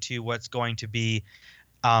way into what's going to be,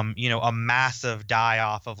 a massive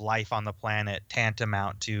die-off of life on the planet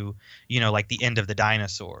tantamount to, like the end of the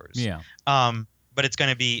dinosaurs. Yeah. But it's going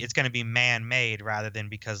to be man-made rather than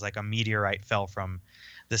because like a meteorite fell from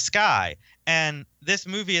the sky. And this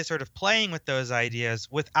movie is sort of playing with those ideas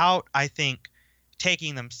without, I think,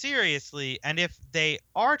 taking them seriously. And if they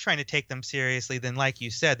are trying to take them seriously, then like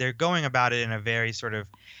you said, they're going about it in a very sort of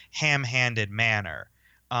ham-handed manner.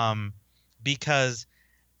 Because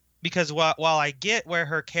while I get where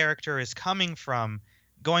her character is coming from,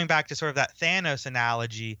 going back to sort of that Thanos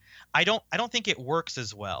analogy, I don't think it works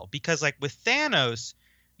as well. Because like with Thanos,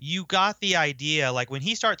 you got the idea, like when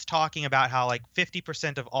he starts talking about how like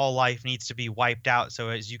 50% of all life needs to be wiped out so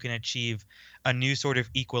as you can achieve a new sort of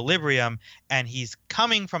equilibrium, and he's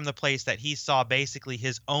coming from the place that he saw basically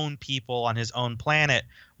his own people on his own planet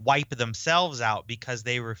wipe themselves out because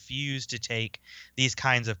they refuse to take these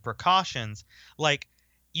kinds of precautions. Like,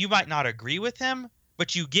 you might not agree with him,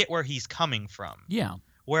 but you get where he's coming from. Yeah.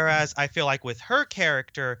 Whereas I feel like with her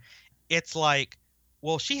character, it's like,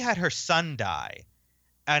 well, she had her son die.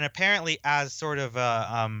 And apparently as sort of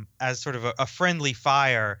a friendly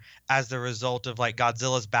fire as the result of like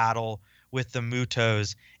Godzilla's battle with the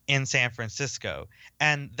Mutos in San Francisco.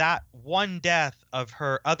 And that one death of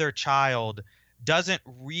her other child doesn't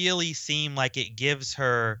really seem like it gives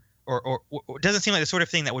her or doesn't seem like the sort of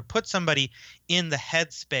thing that would put somebody in the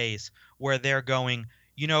headspace where they're going,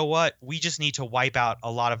 you know what? We just need to wipe out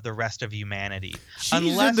a lot of the rest of humanity. She's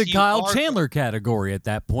in the Kyle Chandler category at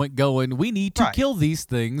that point, going, we need to kill these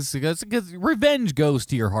things because revenge goes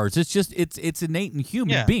to your hearts. It's just it's innate in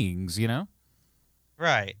human beings, you know?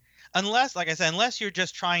 Right. Unless, like I said, unless you're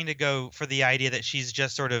just trying to go for the idea that she's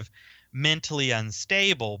just sort of mentally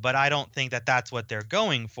unstable, but I don't think that that's what they're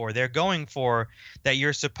going for. They're going for that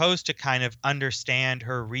you're supposed to kind of understand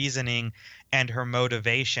her reasoning and her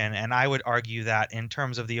motivation, and I would argue that in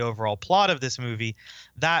terms of the overall plot of this movie,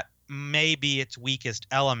 that may be its weakest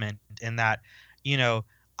element, in that, you know,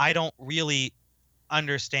 I don't really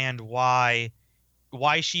understand why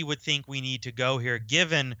she would think we need to go here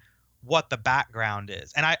given what the background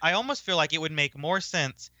is. And I almost feel like it would make more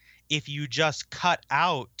sense if you just cut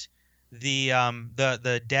out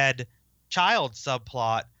the dead child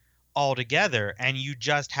subplot altogether and you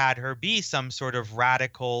just had her be some sort of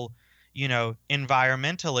radical, you know,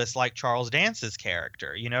 environmentalist like Charles Dance's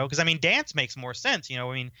character, you know, because I mean, Dance makes more sense, you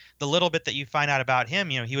know, I mean, the little bit that you find out about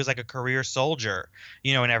him, you know, he was like a career soldier,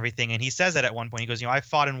 you know, and everything. And he says that at one point, he goes, you know, I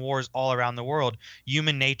fought in wars all around the world.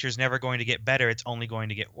 Human nature's never going to get better. It's only going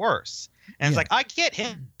to get worse. And it's like, I get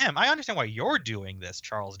him. I understand why you're doing this,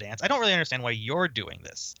 Charles Dance. I don't really understand why you're doing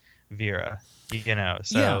this, Vera, you know,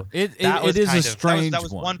 so it is a strange that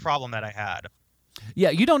was one problem that I had.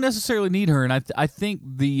 Yeah, you don't necessarily need her, and I think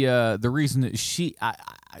the reason that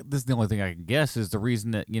this is the only thing I can guess is the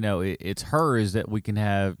reason that, you know, it's her is that we can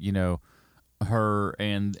have, you know, her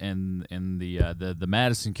and the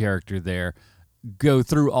Madison character there go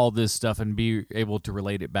through all this stuff and be able to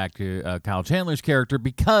relate it back to Kyle Chandler's character,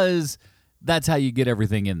 because that's how you get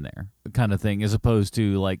everything in there, kind of thing, as opposed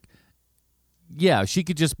to like, yeah, she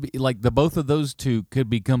could just be like both of those two could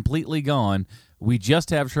be completely gone. We just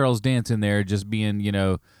have Charles Dance in there just being, you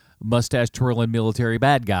know, mustache twirling military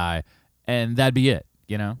bad guy, and that'd be it,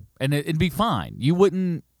 you know? And it'd be fine. You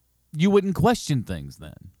wouldn't question things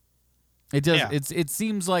then. It does. Yeah. It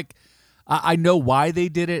seems like I know why they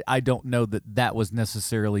did it. I don't know that was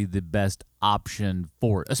necessarily the best option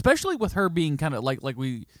for it, especially with her being kind of like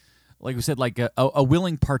we said, like a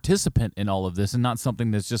willing participant in all of this, and not something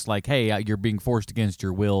that's just like, hey, you're being forced against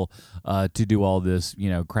your will to do all this, you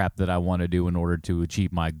know, crap that I want to do in order to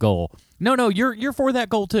achieve my goal. No, you're for that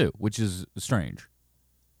goal too, which is strange.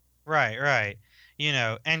 Right. You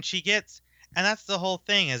know, and that's the whole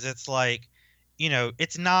thing, is it's like, you know,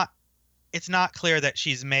 it's not clear that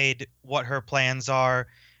she's made what her plans are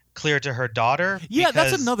clear to her daughter. Yeah,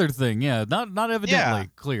 that's another thing. Yeah, not evidently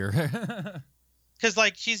clear. Because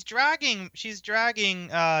like she's dragging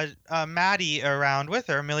Maddie around with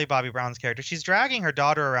her, Millie Bobby Brown's character. She's dragging her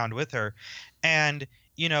daughter around with her, and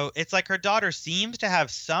you know, it's like her daughter seems to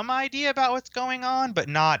have some idea about what's going on, but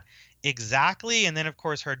not exactly. And then of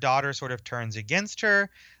course her daughter sort of turns against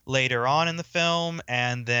her later on in the film,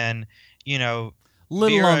 and then, you know,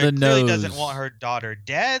 Vera on the clearly nose. Doesn't want her daughter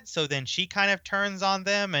dead, so then she kind of turns on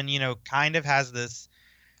them, and, you know, kind of has this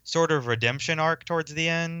sort of redemption arc towards the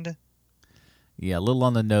end. Yeah, a little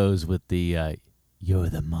on the nose with the "you're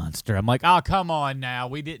the monster." I'm like, oh, come on now.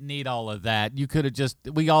 We didn't need all of that.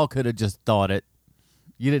 We all could have just thought it.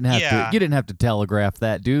 You didn't have to telegraph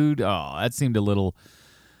that, dude. Oh, that seemed a little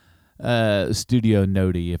studio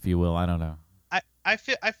notey, if you will. I don't know. I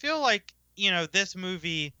feel like, you know, this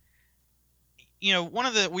movie, you know, one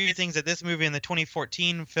of the weird things that this movie and the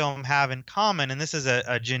 2014 film have in common, and this is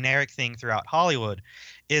a generic thing throughout Hollywood,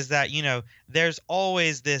 is that, you know, there's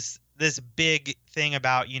always this big thing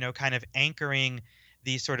about, you know, kind of anchoring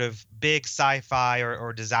these sort of big sci-fi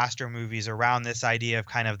or disaster movies around this idea of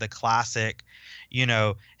kind of the classic, you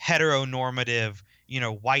know, heteronormative, you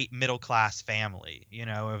know, white middle class family, you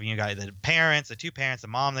know, of, you got the two parents, the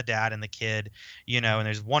mom, the dad, and the kid, you know, and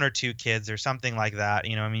there's one or two kids or something like that.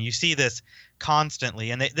 You know, I mean, you see this constantly,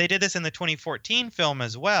 and they did this in the 2014 film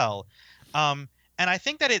as well. And I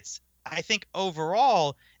think that I think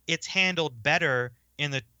overall it's handled better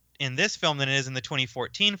in this film than it is in the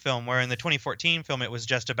 2014 film, where in the 2014 film it was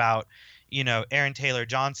just about, you know, Aaron Taylor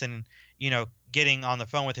Johnson, you know, getting on the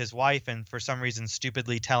phone with his wife and for some reason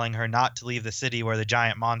stupidly telling her not to leave the city where the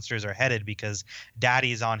giant monsters are headed because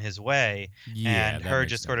daddy's on his way, and her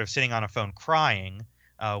just sort of sitting on a phone crying,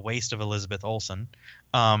 waste of Elizabeth Olsen,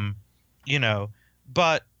 you know,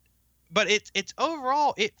 but it's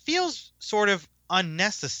overall, it feels sort of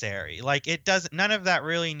unnecessary. Like none of that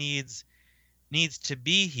really needs to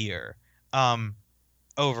be here.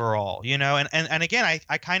 overall, and again,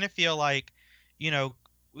 I kind of feel like,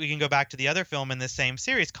 we can go back to the other film in this same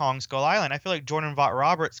series, Kong Skull Island. I feel like Jordan Vogt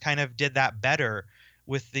Roberts kind of did that better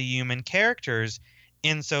with the human characters,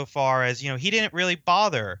 insofar as, he didn't really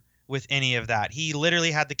bother with any of that. He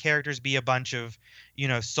literally had the characters be a bunch of,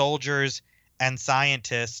 soldiers and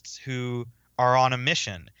scientists who are on a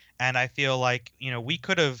mission. And I feel like, we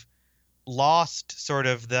could have lost sort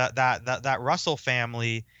of that Russell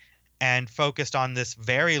family and focused on this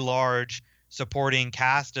very large supporting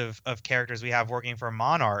cast of characters we have working for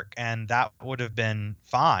Monarch, and that would have been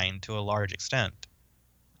fine to a large extent.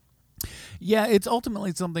 Yeah, it's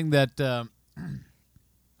ultimately something that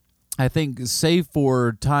I think, save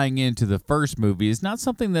for tying into the first movie, is not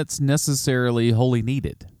something that's necessarily wholly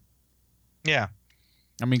needed. Yeah.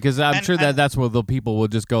 I mean, because I'm sure that's where the people will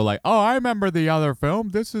just go like, oh, I remember the other film.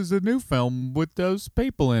 This is a new film with those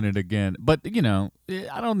people in it again. But,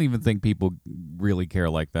 I don't even think people really care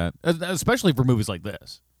like that, especially for movies like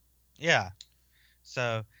this. Yeah.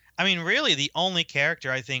 So, I mean, really, the only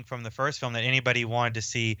character I think from the first film that anybody wanted to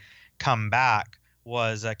see come back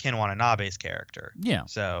was Ken Watanabe's character. Yeah.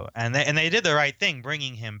 So, and they did the right thing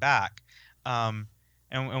bringing him back.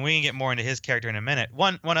 And we can get more into his character in a minute.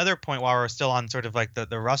 One other point while we're still on sort of like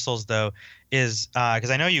the Russells, though, is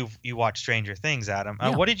because I know you watched Stranger Things, Adam.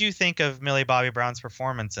 Yeah. What did you think of Millie Bobby Brown's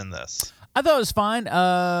performance in this? I thought it was fine.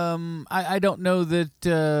 I don't know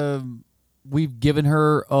that we've given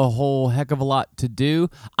her a whole heck of a lot to do.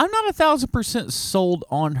 I'm not 1,000% sold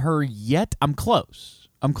on her yet. I'm close.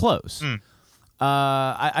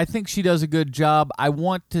 I think she does a good job. I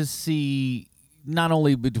want to see, not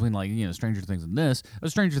only between Stranger Things and this, but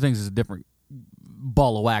Stranger Things is a different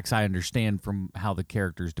ball of wax, I understand, from how the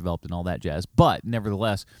characters developed and all that jazz. But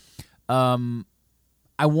nevertheless, I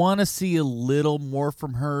want to see a little more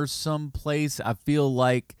from her someplace. I feel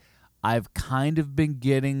like I've kind of been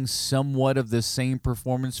getting somewhat of the same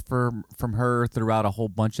performance from her throughout a whole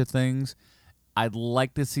bunch of things. I'd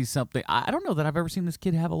like to see something. I don't know that I've ever seen this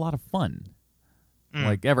kid have a lot of fun.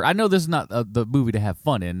 Like ever. I know this is not the movie to have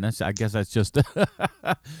fun in. I guess that's just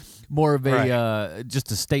more of a just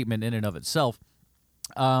a statement in and of itself.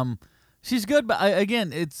 She's good, but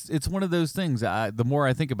again, it's one of those things. The more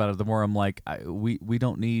I think about it, the more I'm like, we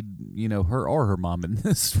don't need her or her mom in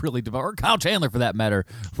this really, or Kyle Chandler for that matter,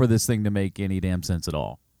 for this thing to make any damn sense at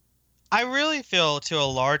all. I really feel, to a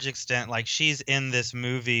large extent, like she's in this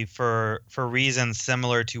movie for reasons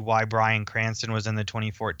similar to why Bryan Cranston was in the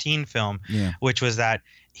 2014 film, which was that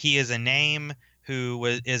he is a name who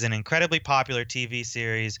is an incredibly popular TV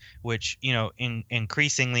series, which,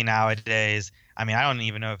 increasingly nowadays, I mean, I don't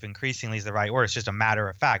even know if increasingly is the right word. It's just a matter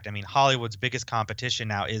of fact. I mean, Hollywood's biggest competition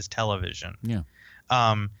now is television. Yeah.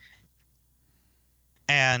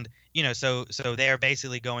 And so they're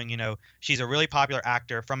basically going, she's a really popular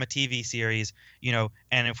actor from a TV series,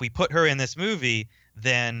 and if we put her in this movie,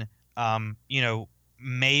 then,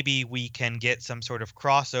 maybe we can get some sort of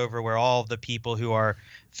crossover where all of the people who are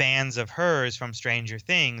fans of hers from Stranger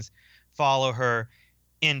Things follow her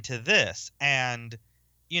into this. And,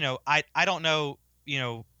 I don't know,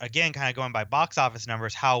 again, kind of going by box office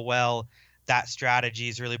numbers, how well that strategy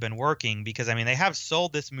has really been working, because, I mean, they have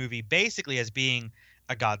sold this movie basically as being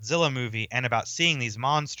a Godzilla movie and about seeing these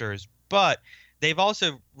monsters, but they've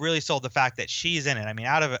also really sold the fact that she's in it. I mean,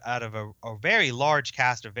 out of a very large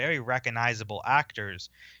cast of very recognizable actors,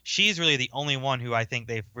 she's really the only one who I think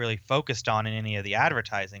they've really focused on in any of the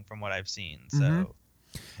advertising from what I've seen. So,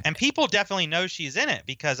 and people definitely know she's in it,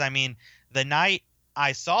 because, I mean, the night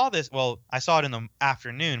I saw this, well, I saw it in the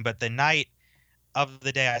afternoon, but the night of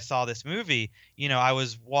the day I saw this movie, I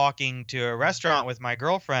was walking to a restaurant with my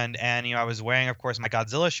girlfriend, and, I was wearing, of course, my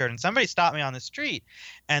Godzilla shirt, and somebody stopped me on the street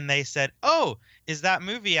and they said, "Oh, is that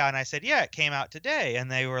movie out?" And I said, "Yeah, it came out today."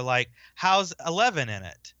 And they were like, "How's 11 in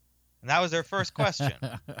it?" And that was their first question.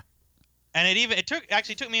 And it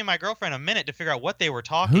took me and my girlfriend a minute to figure out what they were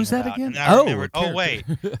talking about. Who's that again? And then I remembered, oh, wait.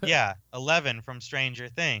 Yeah, 11 from Stranger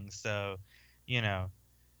Things. So,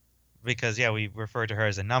 because, we refer to her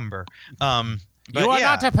as a number. But you are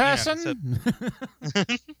not a person.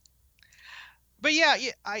 But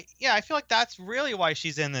I feel like that's really why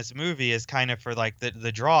she's in this movie, is kind of for like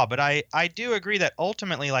the draw. But I do agree that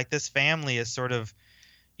ultimately, like, this family is sort of,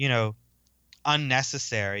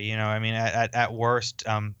 unnecessary. I mean, at worst,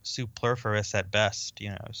 superfluous at best.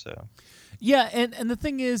 So. Yeah, and the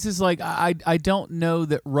thing is like, I don't know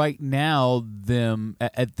that right now them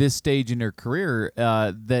at this stage in their career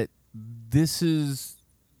that this is.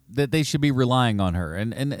 That they should be relying on her.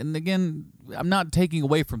 And again, I'm not taking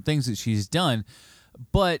away from things that she's done,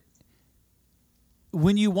 but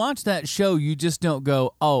when you watch that show, you just don't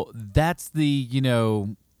go, oh, that's the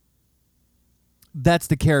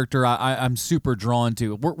character I'm super drawn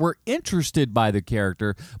to. We're interested by the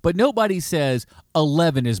character, but nobody says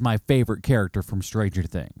 11 is my favorite character from Stranger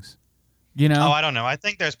Things. You know? Oh, I don't know. I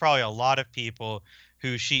think there's probably a lot of people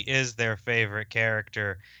who she is their favorite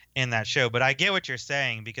character in that show. But I get what you're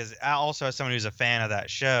saying, because I also, as someone who's a fan of that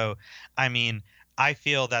show, I mean, I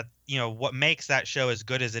feel that, what makes that show as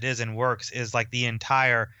good as it is and works is like the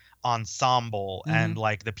entire ensemble and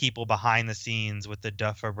like the people behind the scenes with the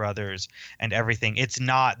Duffer brothers and everything. It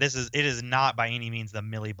is not by any means the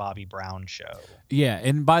Millie Bobby Brown show. Yeah,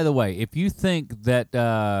 and by the way, if you think that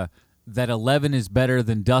that 11 is better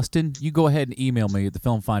than Dustin, you go ahead and email me at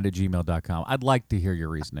thefilmfind@gmail.com. I'd like to hear your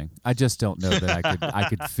reasoning. I just don't know that I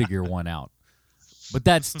could figure one out. But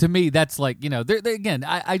that's, to me, that's like, again,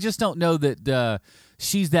 I just don't know that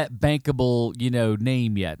she's that bankable,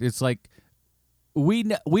 name yet. It's like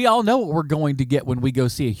we all know what we're going to get when we go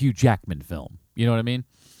see a Hugh Jackman film. You know what I mean?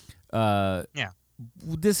 Yeah.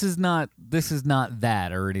 This is not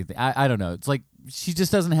that or anything. I don't know. It's like she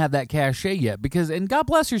just doesn't have that cachet yet, because, and God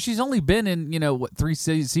bless her, she's only been in 3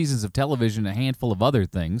 seasons of television, a handful of other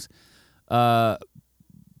things.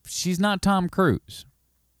 She's not Tom Cruise.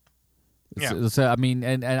 Yeah. So I mean,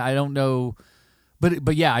 and I don't know,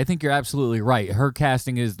 but yeah, I think you're absolutely right. Her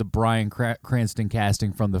casting is the Bryan Cranston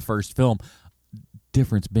casting from the first film.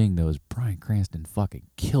 Difference being, though, is Bryan Cranston fucking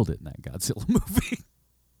killed it in that Godzilla movie.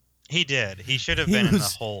 He did. He should have been in the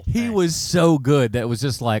whole thing. He was so good that it was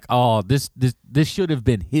just like, oh, this should have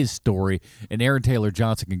been his story, and Aaron Taylor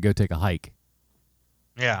Johnson can go take a hike.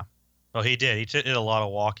 Yeah. Well, he did. He did a lot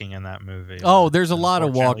of walking in that movie. Oh, there's a lot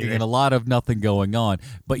of walking and a lot of nothing going on.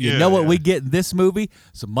 But you know what we get in this movie?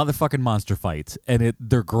 Some motherfucking monster fights, and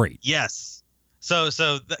they're great. Yes. So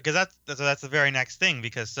because that's the very next thing,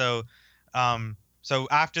 because so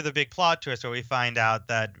after the big plot twist where we find out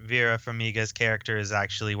that Vera Farmiga's character is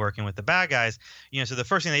actually working with the bad guys, so the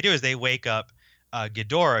first thing they do is they wake up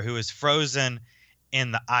Ghidorah, who is frozen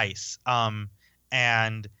in the ice.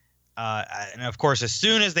 And of course, as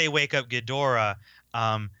soon as they wake up Ghidorah,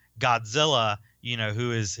 Godzilla,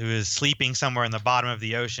 who is sleeping somewhere in the bottom of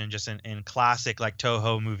the ocean, just in classic like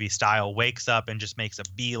Toho movie style, wakes up and just makes a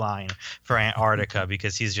beeline for Antarctica,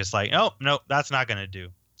 because he's just like, oh no, that's not gonna do.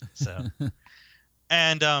 So.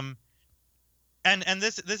 And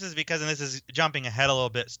this is because, and this is jumping ahead a little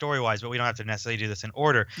bit story-wise, but we don't have to necessarily do this in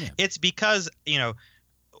order. Yeah. It's because,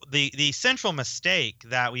 the central mistake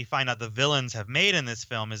that we find out the villains have made in this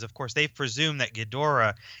film is, of course, they've presumed that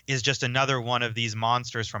Ghidorah is just another one of these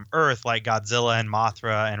monsters from Earth, like Godzilla and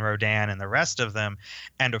Mothra and Rodan and the rest of them.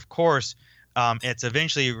 And, of course, it's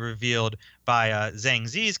eventually revealed by Zhang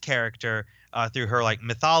Zi's character through her like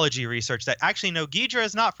mythology research that actually, no, Ghidorah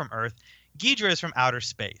is not from Earth. Ghidorah is from outer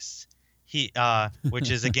space. Which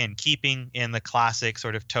is, again, keeping in the classic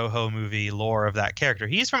sort of Toho movie lore of that character.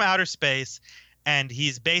 He's from outer space, and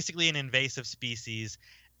he's basically an invasive species,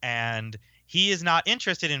 and he is not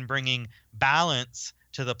interested in bringing balance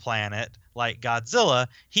to the planet like Godzilla.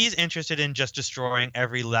 He's interested in just destroying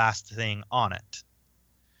every last thing on it.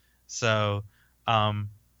 So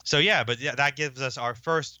that gives us our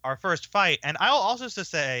first fight. And I'll also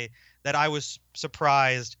say that I was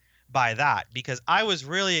surprised by that, because I was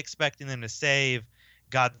really expecting them to save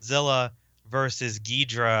Godzilla versus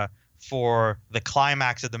Ghidorah for the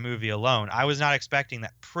climax of the movie alone. I was not expecting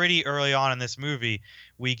that pretty early on in this movie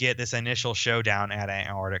we get this initial showdown at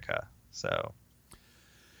Antarctica. So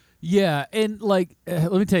yeah, and like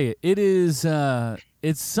let me tell you, it is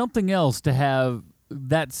it's something else to have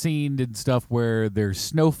that scene and stuff where there's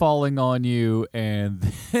snow falling on you and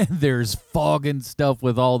there's fog and stuff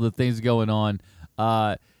with all the things going on.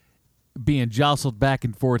 Being jostled back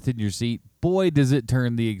and forth in your seat, boy, does it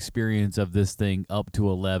turn the experience of this thing up to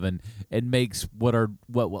 11 and makes what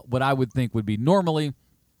I would think would be normally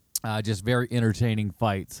just very entertaining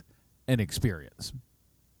fights an experience.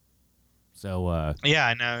 So yeah,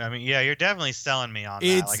 I know. I mean, yeah, you're definitely selling me on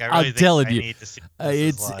that. Like, I really I'm telling you, need to see what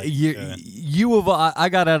this is like. I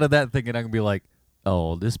got out of that thinking I'm gonna be like,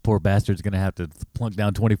 oh, this poor bastard's gonna have to plunk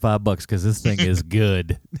down $25 because this thing is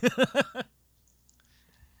good.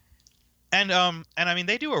 And I mean,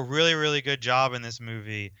 they do a really, really good job in this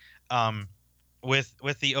movie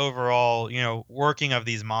with the overall, working of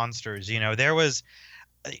these monsters. There was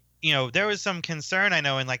some concern, I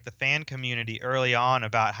know, in like the fan community early on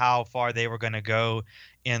about how far they were going to go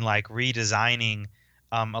in like redesigning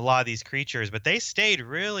a lot of these creatures, but they stayed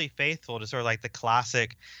really faithful to sort of like the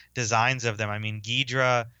classic designs of them. I mean,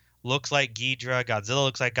 Ghidorah looks like Ghidorah, Godzilla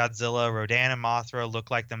looks like Godzilla, Rodan and Mothra look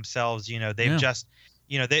like themselves. They've just,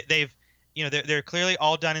 they've they're clearly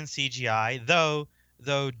all done in CGI, though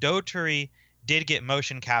Doturi did get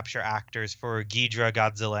motion capture actors for Ghidra,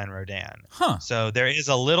 Godzilla, and Rodan. Huh. So there is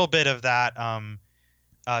a little bit of that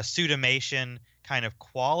suitimation kind of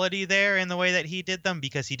quality there in the way that he did them,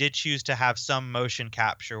 because he did choose to have some motion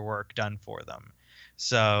capture work done for them.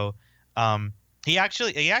 So he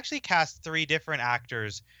actually cast 3 different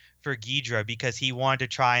actors for Ghidra because he wanted to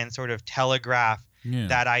try and sort of telegraph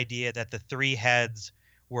that idea that the 3 heads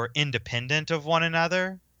were independent of one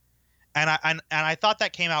another. And I thought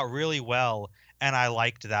that came out really well, and I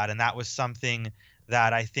liked that, and that was something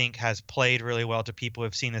that I think has played really well to people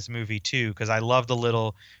who've seen this movie too, because I love the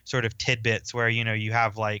little sort of tidbits where you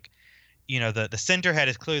have like the center head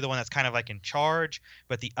is clearly the one that's kind of like in charge,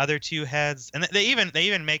 but the other 2 heads, and they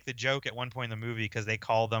even make the joke at one point in the movie because they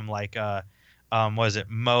call them like was it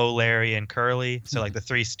Moe, Larry, and Curly, so like the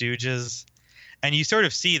 3 Stooges. And you sort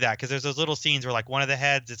of see that because there's those little scenes where like one of the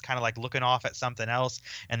heads is kind of like looking off at something else,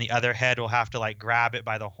 and the other head will have to like grab it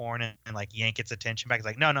by the horn and like yank its attention back. It's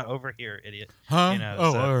like, no, over here, idiot. Huh?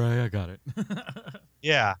 All right, I got it.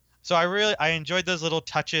 Yeah. So I enjoyed those little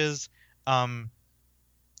touches.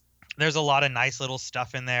 There's a lot of nice little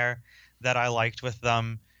stuff in there that I liked with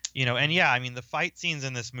them. And yeah, I mean the fight scenes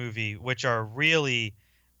in this movie, which are really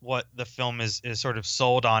what the film is sort of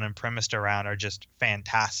sold on and premised around, are just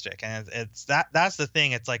fantastic. And that's the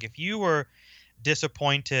thing. It's like if you were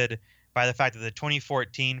disappointed by the fact that the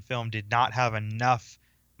 2014 film did not have enough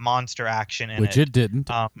monster action in which it didn't.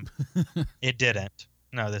 It didn't.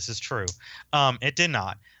 No, this is true. It did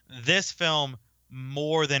not. This film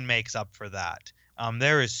more than makes up for that.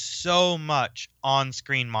 There is so much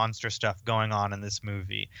on-screen monster stuff going on in this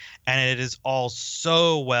movie, and it is all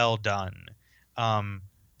so well done.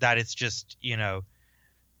 That it's just,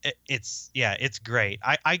 it's great.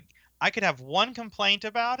 I could have one complaint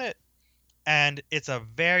about it, and it's a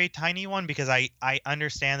very tiny one because I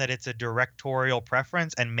understand that it's a directorial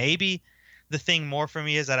preference, and maybe the thing more for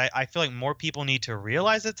me is that I feel like more people need to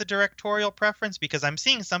realize it's a directorial preference, because I'm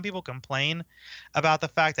seeing some people complain about the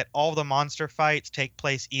fact that all the monster fights take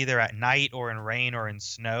place either at night or in rain or in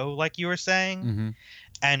snow, like you were saying. Mm-hmm.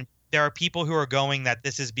 And there are people who are going that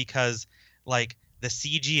this is because like the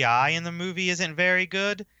CGI in the movie isn't very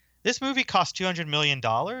good. This movie cost $200 million.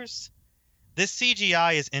 This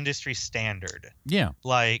CGI is industry standard. Yeah.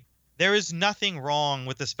 Like, there is nothing wrong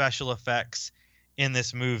with the special effects in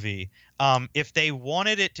this movie. If they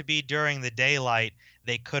wanted it to be during the daylight,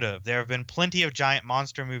 they could have. There have been plenty of giant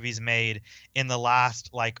monster movies made in the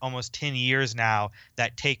last, like, almost 10 years now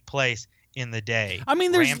that take place in the day. I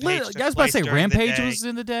mean, I was about to say Rampage was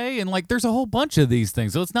in the day, and like there's a whole bunch of these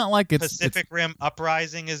things. So it's not like Pacific Rim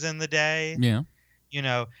Uprising is in the day. Yeah.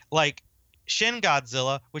 Like Shin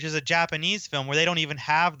Godzilla, which is a Japanese film where they don't even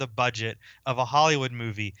have the budget of a Hollywood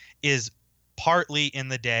movie, is partly in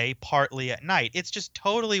the day, partly at night. It's just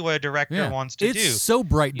totally what a director wants to do. It's so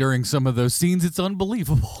bright during some of those scenes, it's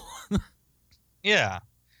unbelievable. Yeah.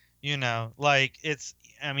 Like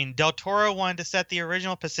Del Toro wanted to set the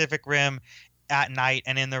original Pacific Rim at night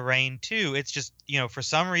and in the rain too. It's just, for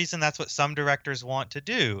some reason, that's what some directors want to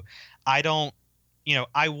do. I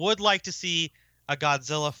would like to see a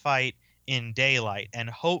Godzilla fight in daylight, and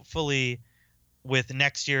hopefully with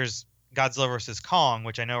next year's Godzilla vs. Kong,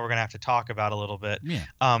 which I know we're going to have to talk about a little bit,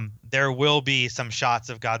 there will be some shots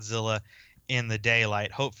of Godzilla in the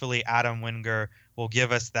daylight. Hopefully Adam Wingard will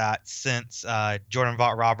give us that, since Jordan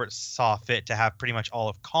Vogt-Roberts saw fit to have pretty much all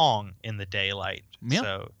of Kong in the daylight. Yep.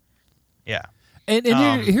 So, yeah. And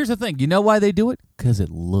here's the thing. You know why they do it? Because it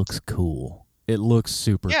looks cool. It looks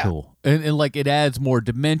super cool. And like it adds more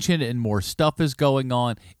dimension and more stuff is going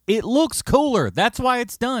on. It looks cooler. That's why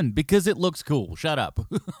it's done, because it looks cool. Shut up.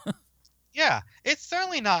 Yeah, it's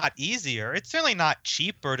certainly not easier. It's certainly not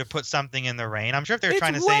cheaper to put something in the rain. I'm sure if they're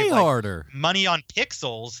trying to save harder money on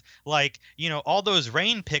pixels, all those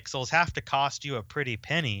rain pixels have to cost you a pretty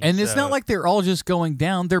penny. And it's not like they're all just going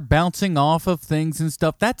down. They're bouncing off of things and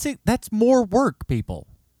stuff. That's it. That's more work, people.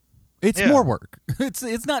 It's more work.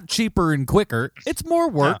 It's not cheaper and quicker. It's more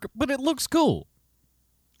work, but it looks cool.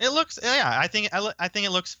 It looks, I think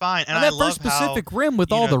it looks fine. And that I love first Pacific Rim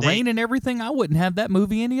with all the rain and everything, I wouldn't have that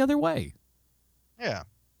movie any other way. Yeah.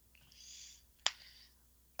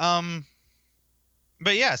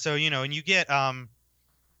 But yeah, so and you get so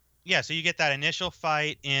you get that initial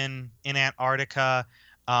fight in Antarctica,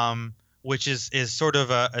 which is sort of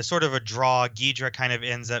a draw. Ghidra kind of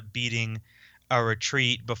ends up beating a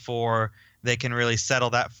retreat before they can really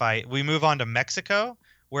settle that fight. We move on to Mexico,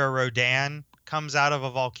 where Rodan comes out of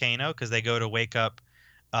a volcano because they go to wake up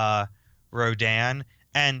Rodan.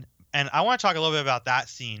 And And I want to talk a little bit about that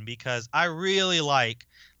scene because I really like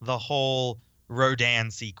the whole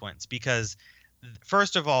Rodan sequence because,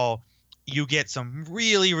 first of all, you get some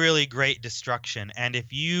really, really great destruction. And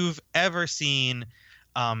if you've ever seen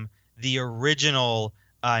the original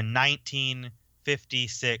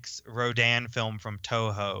 1956 Rodan film from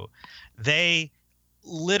Toho, they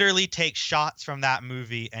literally take shots from that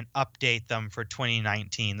movie and update them for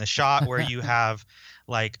 2019. The shot where you have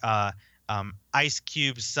like Ice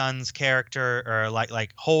Cube's son's character or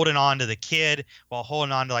like holding on to the kid while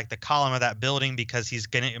holding on to like the column of that building because he's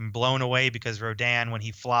getting blown away because Rodan, when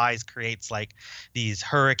he flies, creates like these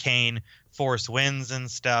hurricane force winds and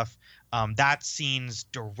stuff. That scene's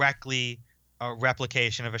directly a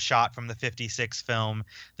replication of a shot from the 56 film.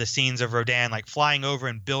 The scenes of Rodan like flying over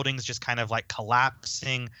and buildings just kind of like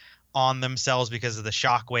collapsing on themselves because of the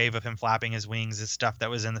shock wave of him flapping his wings is stuff that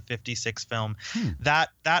was in the 56 film.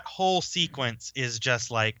 That whole sequence is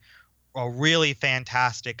just like a really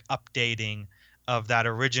fantastic updating of that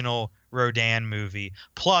original Rodan movie,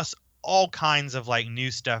 plus all kinds of like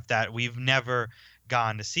new stuff that we've never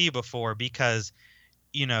gone to see before because,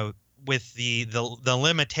 you know, with the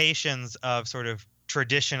limitations of sort of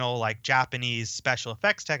traditional like Japanese special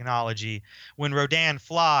effects technology, when Rodan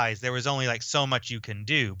flies, there was only like so much you can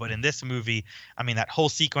do. But in this movie, I mean, that whole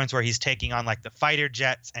sequence where he's taking on like the fighter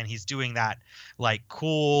jets and he's doing that like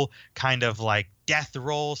cool kind of like death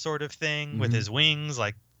roll sort of thing with his wings,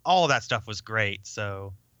 like all of that stuff was great.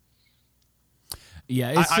 So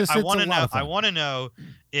yeah, I want to know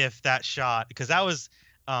if that shot, because that was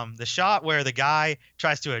the shot where the guy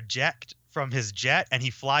tries to eject from his jet and he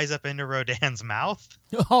flies up into Rodan's mouth.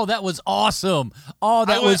 Oh, that was awesome. Oh,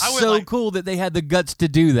 that was so cool that they had the guts to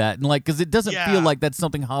do that. And like, because it doesn't feel like that's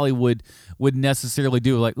something Hollywood would necessarily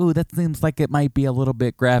do. Like, ooh, that seems like it might be a little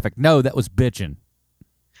bit graphic. No, that was bitching.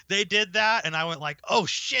 They did that and I went like, oh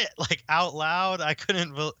shit, like out loud. I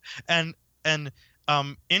couldn't. And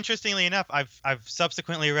interestingly enough, I've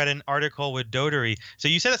subsequently read an article with Dodery. So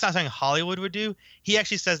you said that's not something Hollywood would do. He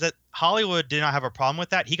actually says that Hollywood did not have a problem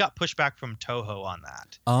with that. He got pushback from Toho on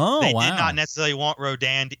that. Oh, they wow. did not necessarily want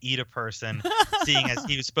Rodan to eat a person, seeing as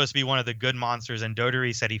he was supposed to be one of the good monsters. And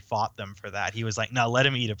Dodery said he fought them for that. He was like, no, let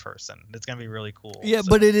him eat a person. It's gonna be really cool. Yeah,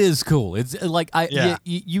 but it is cool. It's like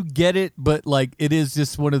you get it, but like it is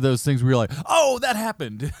just one of those things where you're like, oh, that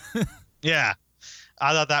happened. Yeah,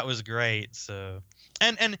 I thought that was great. So.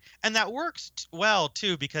 And that works well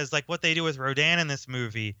too, because like what they do with Rodan in this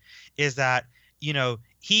movie is that, you know,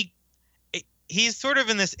 he's sort of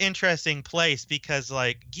in this interesting place because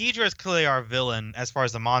like Ghidra is clearly our villain as far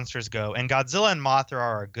as the monsters go, and Godzilla and Mothra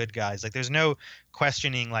are our good guys. Like there's no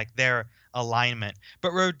questioning like their alignment.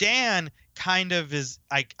 But Rodan kind of is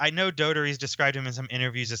like, I know Dodery's described him in some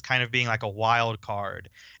interviews as kind of being like a wild card,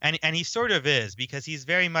 and he sort of is, because he's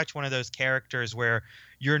very much one of those characters where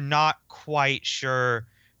you're not quite sure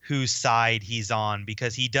whose side he's on,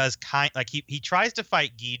 because he does he tries to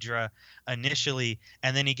fight Ghidra initially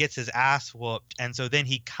and then he gets his ass whooped, and so then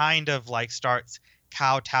he kind of like starts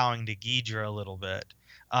kowtowing to Ghidra a little bit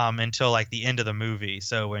until like the end of the movie,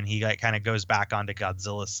 so when he like kind of goes back onto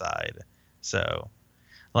Godzilla's side. So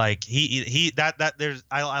like he there's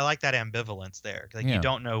I like that ambivalence there, like you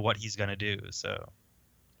don't know what he's gonna do. So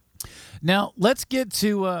now let's get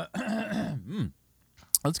to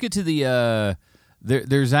the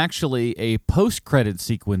there's actually a post-credit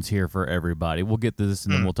sequence here for everybody. We'll get to this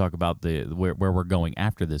and then we'll talk about where we're going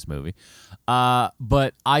after this movie.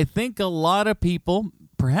 But I think a lot of people,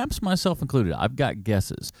 perhaps myself included, I've got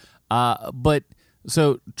guesses. But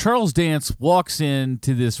so Charles Dance walks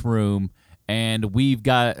into this room and we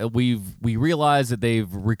realize that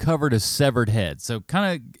they've recovered a severed head. So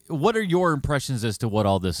kind of what are your impressions as to what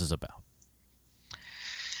all this is about?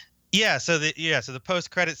 So the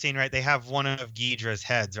post-credit scene, right? They have one of Ghidra's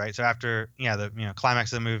heads, right? So after the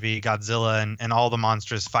climax of the movie, Godzilla and all the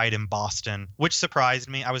monsters fight in Boston, which surprised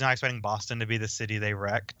me. I was not expecting Boston to be the city they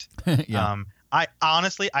wrecked. I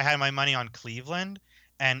honestly had my money on Cleveland,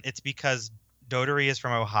 and it's because Dodery is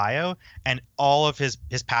from Ohio, and all of his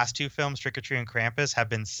past two films, Trick or Treat and Krampus, have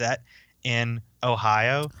been set in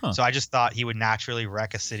Ohio. So I just thought he would naturally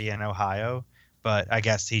wreck a city in Ohio, but I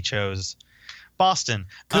guess he chose Boston.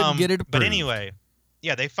 Couldn't get it approved. But anyway,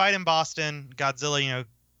 they fight in Boston. Godzilla,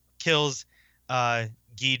 kills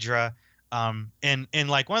Ghidra in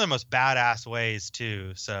like one of the most badass ways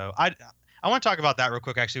too. So I want to talk about that real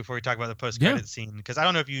quick actually before we talk about the post-credit scene, because I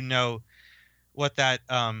don't know if you know what that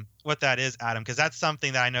is, Adam, because that's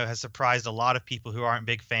something that I know has surprised a lot of people who aren't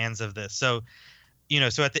big fans of this. So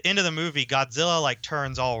so at the end of the movie, Godzilla like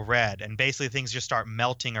turns all red and basically things just start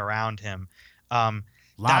melting around him.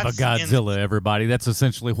 Lava Godzilla, everybody. That's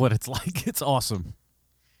essentially what it's like. It's awesome.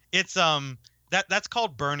 It's that's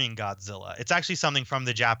called Burning Godzilla. It's actually something from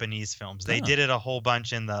the Japanese films. They did it a whole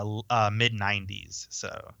bunch in the mid 90s.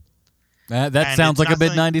 So that sounds like a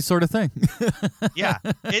mid 90s sort of thing. Yeah,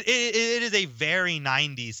 it is a very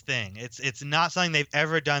 90s thing. It's not something they've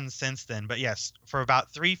ever done since then. But yes, for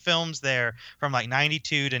about 3 films there, from like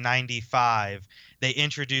 92 to 95, they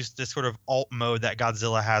introduced this sort of alt mode that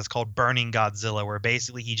Godzilla has called Burning Godzilla, where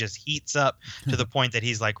basically he just heats up to the point that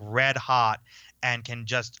he's like red hot and can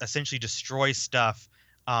just essentially destroy stuff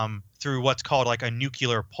through what's called like a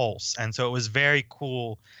nuclear pulse. And so it was very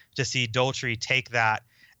cool to see Daltrey take that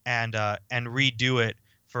and redo it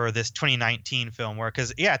for this 2019 film, where,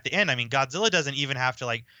 because at the end, I mean, Godzilla doesn't even have to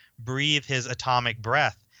like breathe his atomic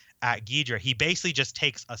breath at Ghidra. He basically just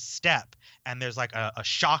takes a step, and there's like a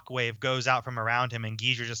shock wave goes out from around him, and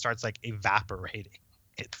Ghidra just starts like evaporating.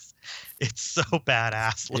 It's so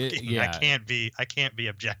badass looking. I can't be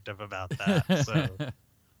objective about that. So.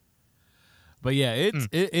 But yeah,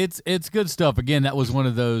 it's good stuff. Again, that was one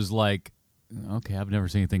of those like, okay, I've never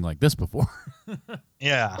seen anything like this before.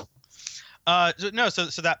 Yeah.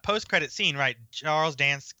 So that post-credit scene, right? Charles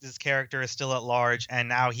Dance's character is still at large, and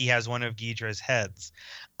now he has one of Ghidra's heads.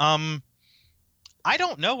 I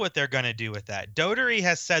don't know what they're going to do with that. Dougherty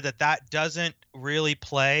has said that doesn't really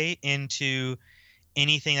play into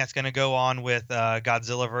anything that's going to go on with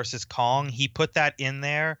Godzilla versus Kong. He put that in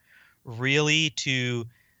there really to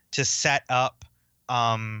set up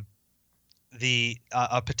a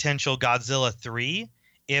potential Godzilla 3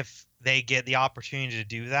 if they get the opportunity to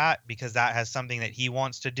do that, because that has something that he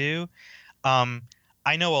wants to do.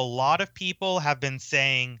 I know a lot of people have been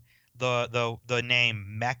saying the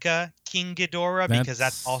name Mecha King Ghidorah, because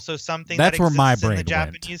that's also something that exists where my brain in the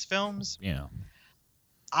Japanese films. Yeah.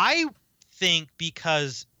 I think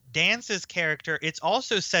because Dance's character, it's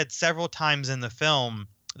also said several times in the film,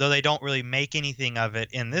 though they don't really make anything of it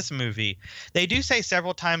in this movie, they do say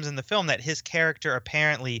several times in the film that his character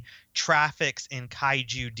apparently traffics in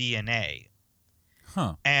kaiju DNA.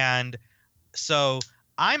 Huh. And so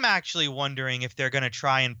I'm actually wondering if they're going to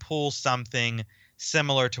try and pull something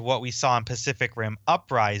similar to what we saw in Pacific Rim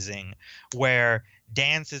Uprising, where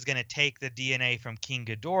Dance is going to take the DNA from King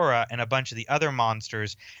Ghidorah and a bunch of the other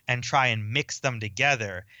monsters and try and mix them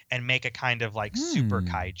together and make a kind of like super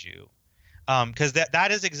kaiju. Because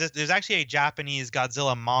that is exist. There's actually a Japanese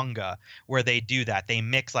Godzilla manga where they do that. They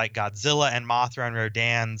mix like Godzilla and Mothra and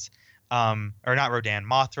Rodan's, or not Rodan,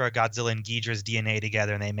 Mothra, Godzilla, and Ghidra's DNA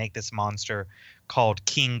together, and they make this monster called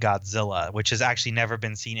King Godzilla, which has actually never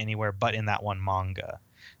been seen anywhere but in that one manga.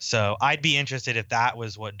 So I'd be interested if that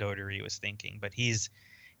was what Dougherty was thinking, but he's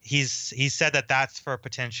said that that's for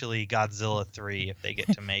potentially Godzilla 3 if they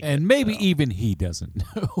get to make it. And maybe even he doesn't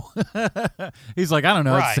know. He's like, I don't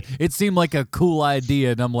know. Right. It seemed like a cool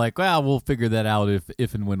idea, and I'm like, well, we'll figure that out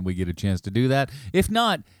if and when we get a chance to do that. If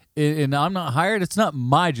not, and I'm not hired, it's not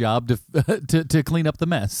my job to clean up the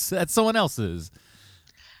mess. That's someone else's.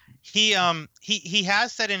 He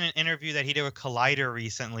has said in an interview that he did with Collider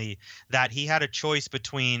recently that he had a choice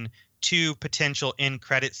between 2 potential end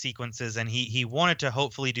credit sequences, and he wanted to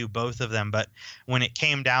hopefully do both of them, but when it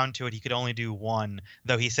came down to it, he could only do one,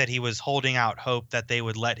 though he said he was holding out hope that they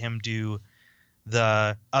would let him do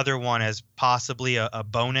the other one as possibly a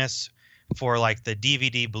bonus for like the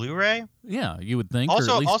DVD Blu-ray. Yeah, you would think.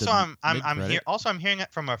 I'm hearing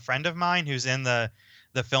it from a friend of mine who's in the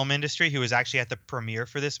film industry, who was actually at the premiere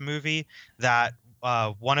for this movie, that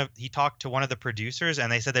he talked to one of the producers,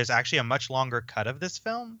 and they said there's actually a much longer cut of this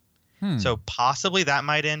film. So possibly that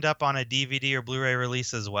might end up on a DVD or Blu-ray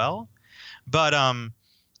release as well. But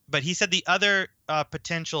he said the other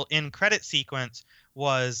potential end credit sequence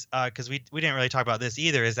was, because we didn't really talk about this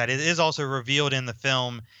either, is that it is also revealed in the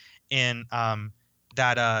film in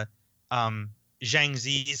that Zhang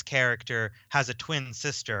Zi's character has a twin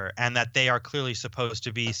sister, and that they are clearly supposed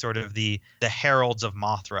to be sort of the heralds of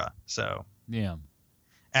Mothra. So yeah,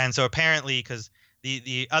 and so apparently, because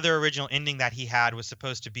the other original ending that he had was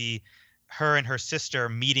supposed to be her and her sister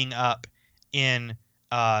meeting up in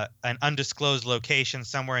an undisclosed location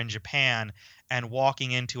somewhere in Japan and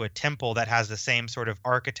walking into a temple that has the same sort of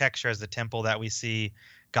architecture as the temple that we see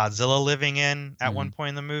Godzilla living in at one point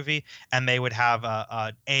in the movie, and they would have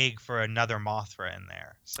a egg for another Mothra in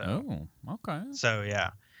there. So, okay. So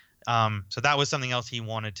yeah, so that was something else he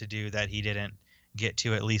wanted to do that he didn't get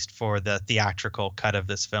to, at least for the theatrical cut of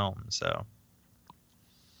this film. So.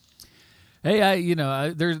 Hey,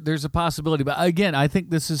 there's a possibility, but again, I think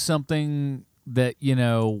this is something that,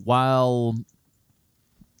 while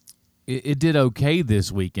it did okay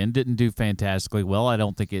this weekend. Didn't do fantastically well. I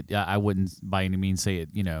don't think it. I wouldn't by any means say it.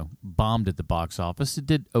 Bombed at the box office. It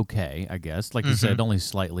did okay, I guess. Like you said, only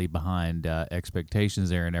slightly behind expectations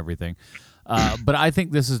there and everything. But I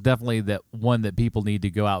think this is definitely that one that people need to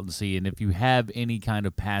go out and see. And if you have any kind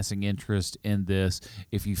of passing interest in this,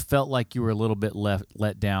 if you felt like you were a little bit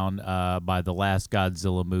let down by the last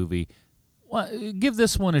Godzilla movie, well, give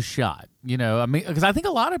this one a shot. Because I think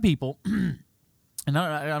a lot of people. And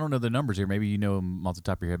I don't know the numbers here. Maybe you know them off the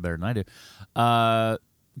top of your head better than I do.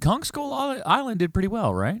 Kong Skull Island did pretty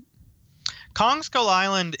well, right? Kong Skull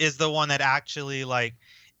Island is the one that actually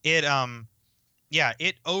it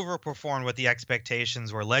overperformed what the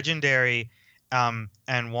expectations were. Legendary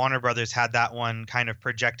and Warner Brothers had that one kind of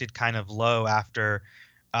projected kind of low after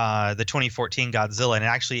the 2014 Godzilla, and it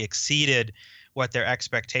actually exceeded what their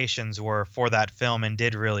expectations were for that film and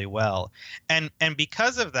did really well. And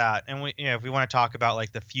because of that, and we, if we want to talk about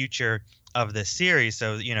the future of this series,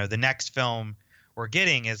 so the next film we're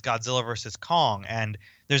getting is Godzilla versus Kong, and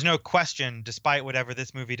there's no question, despite whatever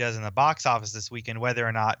this movie does in the box office this weekend, whether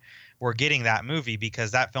or not we're getting that movie,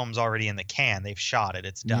 because that film's already in the can. They've shot it.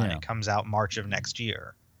 It's done. Yeah. It comes out March of next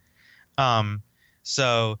year. And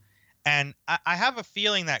I have a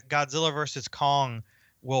feeling that Godzilla versus Kong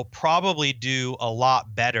will probably do a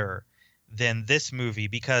lot better than this movie,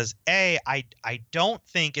 because I don't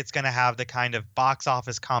think it's going to have the kind of box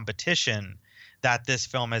office competition that this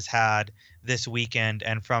film has had this weekend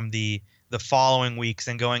and from the following weeks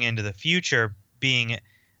and going into the future, being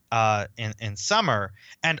in summer.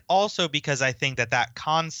 And also because I think that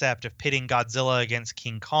concept of pitting Godzilla against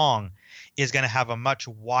King Kong is going to have a much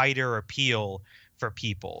wider appeal for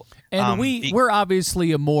people. And we're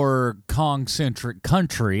obviously a more Kong-centric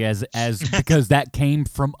country as because that came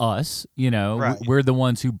from us. Right. We're the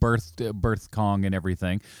ones who birthed Kong and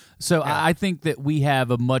everything. So Yeah. I think that we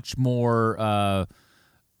have a much more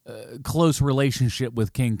close relationship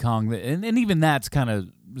with King Kong, and even that's kind of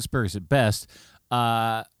spurious at best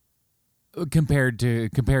compared to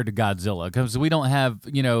Godzilla, because we don't have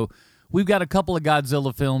We've got a couple of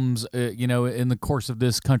Godzilla films, in the course of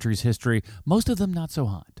this country's history. Most of them not so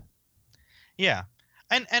hot. Yeah,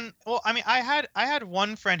 and well, I mean, I had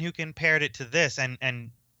one friend who compared it to this,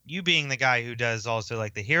 and you being the guy who does also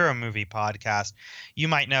the Hero Movie podcast, you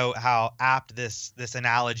might know how apt this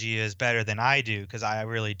analogy is better than I do, because I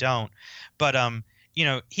really don't. But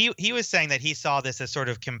he was saying that he saw this as sort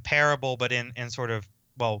of comparable, but in sort of,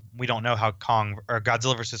 well, we don't know how Kong or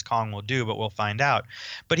Godzilla versus Kong will do, but we'll find out.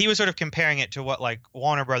 But he was sort of comparing it to what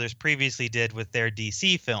Warner Brothers previously did with their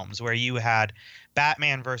DC films, where you had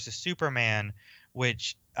Batman versus Superman,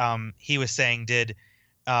 which he was saying did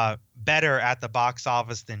better at the box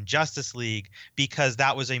office than Justice League, because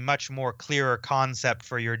that was a much more clearer concept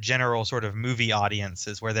for your general sort of movie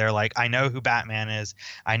audiences, where they're like, I know who Batman is,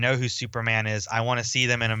 I know who Superman is, I want to see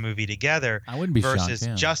them in a movie together. I wouldn't be versus shocked,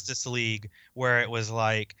 yeah. Justice League, where it was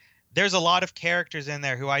there's a lot of characters in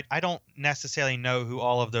there who I don't necessarily know who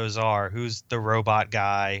all of those are. Who's the robot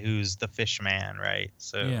guy? Who's the fish man? Right.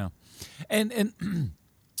 So yeah, and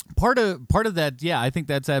part of that, yeah, I think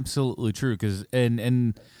that's absolutely true, because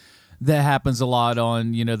and that happens a lot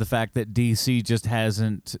on the fact that DC just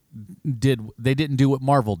didn't do what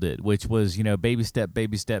Marvel did, which was baby step,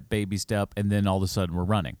 baby step, baby step, and then all of a sudden we're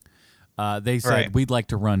running. They said, Right. We'd like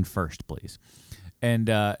to run first, please. And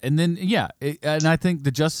then and I think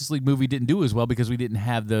the Justice League movie didn't do as well because we didn't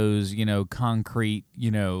have those concrete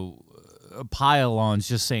pile-ons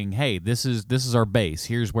just saying, hey, this is our base,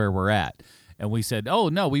 here's where we're at. And we said, oh,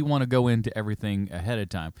 no, we want to go into everything ahead of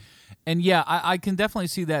time. And, yeah, I can definitely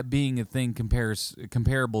see that being a thing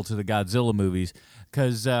comparable to the Godzilla movies,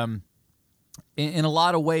 because in a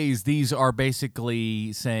lot of ways, these are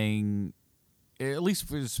basically saying, at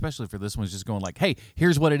least especially for this one, is just going hey,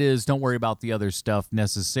 here's what it is. Don't worry about the other stuff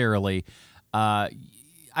necessarily. I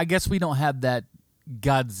guess we don't have that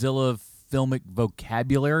Godzilla filmic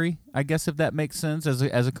vocabulary, I guess, if that makes sense, as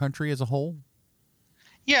a country as a whole.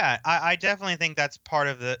 Yeah, I definitely think that's part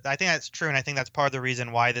of I think that's true, and I think that's part of the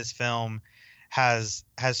reason why this film has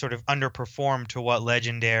sort of underperformed to what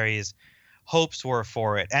Legendary's hopes were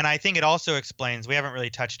for it. And I think it also explains, we haven't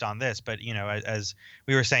really touched on this, but as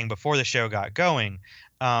we were saying before the show got going,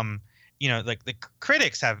 the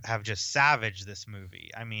critics have just savaged this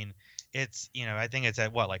movie. I mean, it's I think it's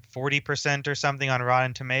at 40% or something on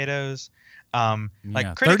Rotten Tomatoes.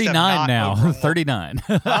 Critics 39 now. overall, 39.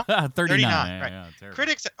 Huh? 39. 39, right. Yeah,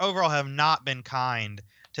 Critics overall have not been kind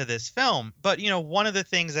to this film. But, one of the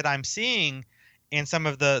things that I'm seeing in some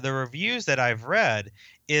of the reviews that I've read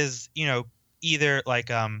is, either like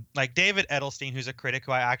David Edelstein, who's a critic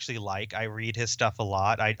who I actually like. I read his stuff a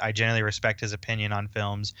lot. I generally respect his opinion on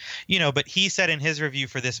films, but he said in his review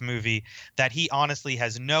for this movie that he honestly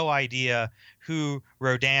has no idea who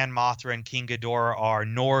Rodan, Mothra, and King Ghidorah are,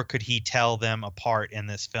 nor could he tell them apart in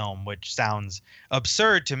this film, which sounds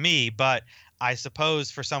absurd to me, but I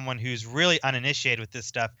suppose for someone who's really uninitiated with this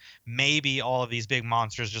stuff, maybe all of these big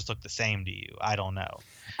monsters just look the same to you. I don't know.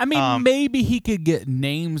 I mean, maybe he could get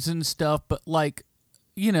names and stuff, but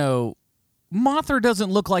Mothra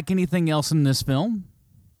doesn't look like anything else in this film.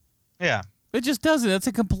 Yeah. It just doesn't. It's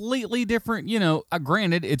a completely different,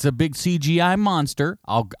 granted, it's a big CGI monster.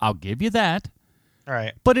 I'll give you that. All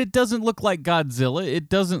right. But it doesn't look like Godzilla. It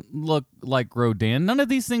doesn't look like Rodan. None of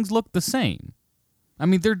these things look the same. I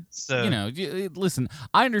mean, they're, listen,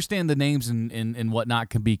 I understand the names and whatnot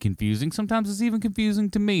can be confusing. Sometimes it's even confusing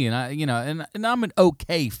to me. And and I'm an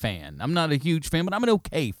okay fan. I'm not a huge fan, but I'm an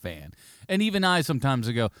okay fan. And even I sometimes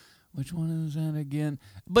go, which one is that again?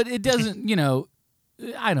 But it doesn't,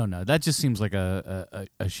 I don't know. That just seems like a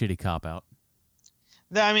shitty cop-out.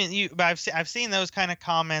 I mean, I've seen those kind of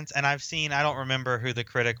comments, and I've seen, I don't remember who the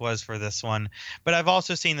critic was for this one, but I've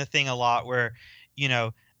also seen the thing a lot where,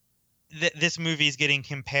 this movie is getting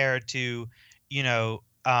compared to,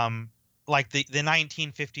 like the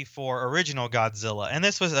 1954 original Godzilla, and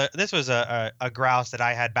this was a grouse that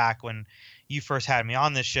I had back when you first had me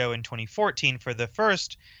on this show in 2014 for the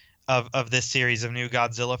first of this series of new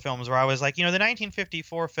Godzilla films, where I was like, the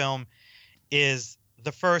 1954 film is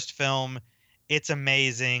the first film. It's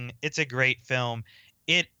amazing. It's a great film.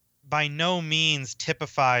 It by no means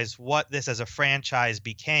typifies what this as a franchise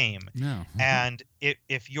became. No. And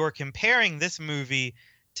if you're comparing this movie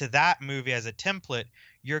to that movie as a template,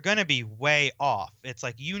 you're going to be way off. It's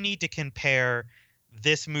like you need to compare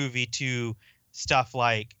this movie to stuff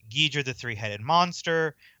like Ghidorah the Three-Headed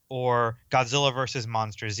Monster or Godzilla versus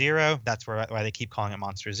Monster Zero. That's why they keep calling it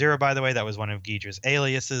Monster Zero, by the way. That was one of Ghidorah's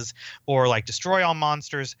aliases. Or like Destroy All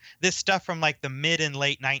Monsters. This stuff from like the mid and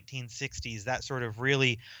late 1960s, that sort of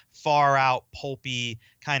really far out, pulpy,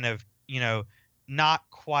 kind of, not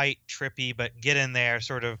quite trippy, but get in there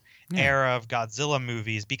sort of era of Godzilla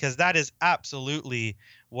movies, because that is absolutely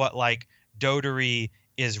what like Dodory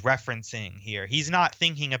is referencing here. He's not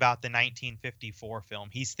thinking about the 1954 film.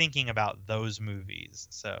 He's thinking about those movies.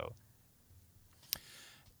 So,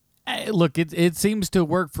 look, it seems to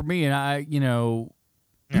work for me, and I,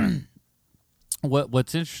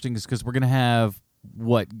 what's interesting is because we're gonna have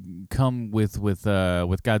what come with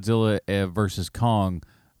Godzilla versus Kong.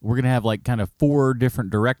 We're gonna have like kind of 4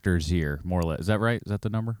 different directors here, more or less. Is that right? Is that the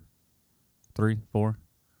number? 3, 4?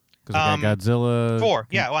 Because we got Godzilla. 4.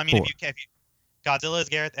 Yeah. Well, I mean, 4. if you Godzilla is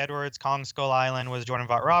Gareth Edwards, Kong Skull Island was Jordan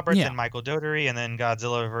Vogt Roberts and Michael Dougherty, and then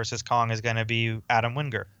Godzilla versus Kong is going to be Adam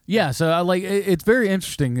Wingard. Yeah, so it's very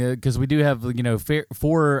interesting because we do have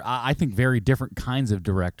 4 I think very different kinds of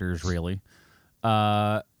directors, really,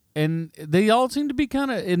 and they all seem to be kind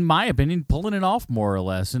of, in my opinion, pulling it off more or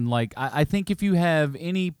less. And I think if you have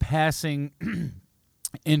any passing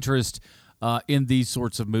interest in these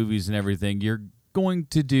sorts of movies and everything, you're going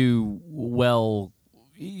to do well.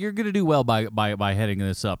 You're going to do well by heading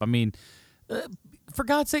this up. I mean, for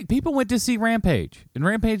God's sake, people went to see Rampage, and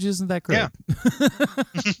Rampage isn't that great. Yeah.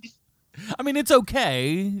 I mean, it's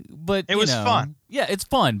okay, but it was fun. Yeah, it's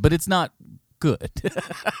fun, but it's not good.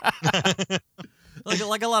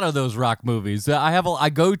 like a lot of those rock movies, I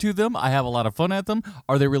go to them. I have a lot of fun at them.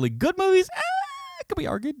 Are they really good movies? It could be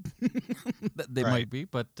argued. They might be,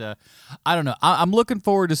 but I don't know. I'm looking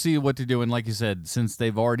forward to see what to do. And like you said, since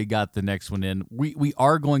they've already got the next one in, we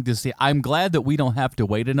are going to see. I'm glad that we don't have to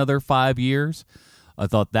wait another 5 years. I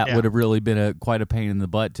thought that would have really been quite a pain in the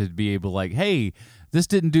butt to be able to hey, this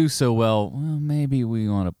didn't do so well. Well, maybe we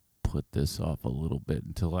want to put this off a little bit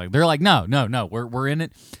until they're like, no, we're in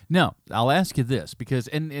it. No, I'll ask you this because,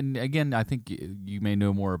 and again, I think you may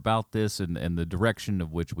know more about this and the direction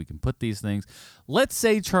of which we can put these things. Let's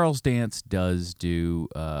say Charles Dance does do,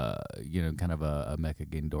 kind of a Mecha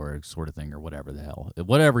Ghidorah sort of thing or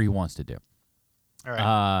whatever he wants to do. All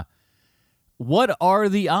right. What are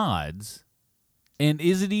the odds, and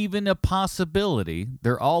is it even a possibility?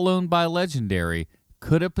 They're all owned by Legendary.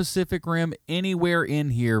 Could a Pacific Rim anywhere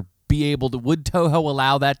in here be able to? Would Toho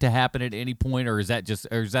allow that to happen at any point, or is that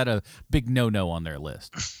a big no on their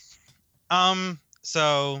list?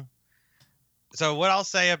 So what I'll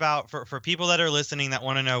say about for people that are listening that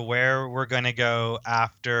want to know where we're going to go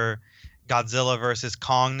after Godzilla versus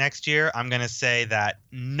Kong next year, I'm going to say that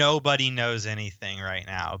nobody knows anything right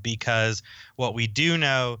now, because what we do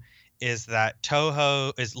know is that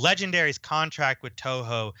Legendary's contract with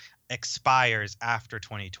Toho expires after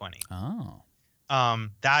 2020. Oh.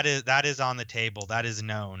 That is on the table. That is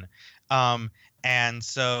known. And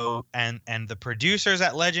so and the producers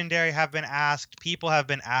at Legendary have been asked. People have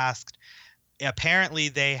been asked. Apparently,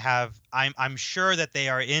 they have. I'm sure that they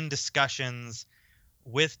are in discussions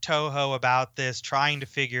with Toho about this, trying to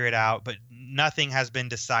figure it out, but nothing has been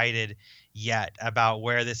decided yet about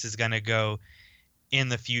where this is going to go in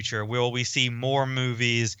the future. Will we see more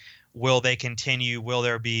movies? Will they continue? Will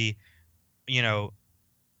there be,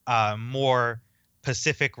 more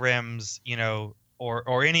Pacific Rims,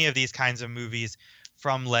 or any of these kinds of movies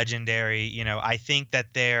from Legendary? I think that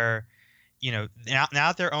they're, now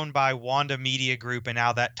that they're owned by Wanda Media Group, and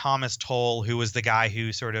now that Thomas Toll, who was the guy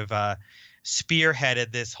who sort of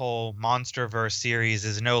spearheaded this whole MonsterVerse series,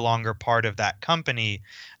 is no longer part of that company.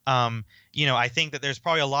 I think that there's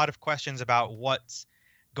probably a lot of questions about what's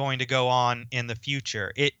going to go on in the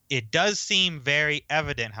future. It does seem very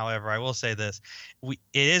evident, however, I will say this. It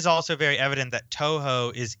is also very evident that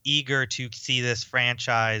Toho is eager to see this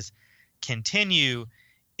franchise continue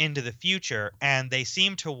into the future, and they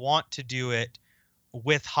seem to want to do it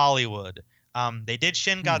with Hollywood. They did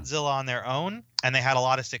Shin Godzilla on their own, and they had a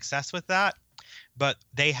lot of success with that. But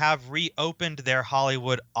they have reopened their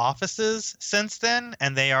Hollywood offices since then,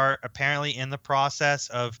 and they are apparently in the process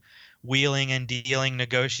of wheeling and dealing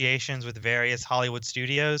negotiations with various Hollywood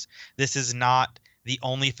studios. This is not the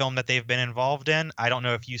only film that they've been involved in. I don't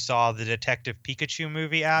know if you saw the Detective Pikachu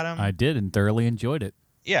movie, Adam. I did, and thoroughly enjoyed it.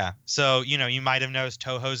 Yeah. So, you might have noticed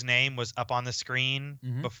Toho's name was up on the screen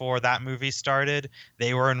before that movie started.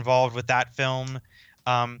 They were involved with that film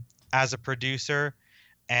as a producer.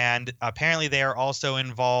 And apparently they are also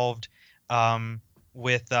involved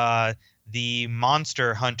with the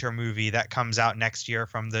Monster Hunter movie that comes out next year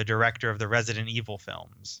from the director of the Resident Evil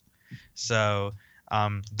films. So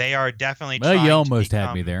they are definitely trying you almost to become...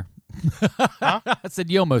 had me there. Huh? I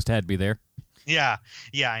said you almost had me there. Yeah,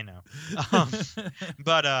 I know.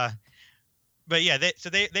 But yeah,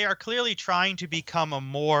 they are clearly trying to become a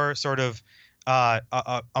more sort of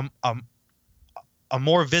a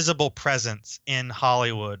more visible presence in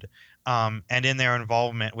Hollywood, and in their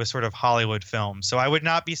involvement with sort of Hollywood films. So I would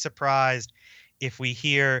not be surprised if we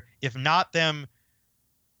hear, if not them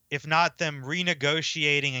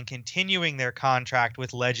renegotiating and continuing their contract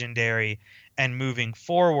with Legendary and moving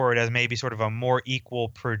forward as maybe sort of a more equal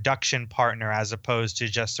production partner, as opposed to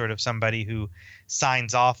just sort of somebody who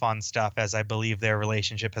signs off on stuff, as I believe their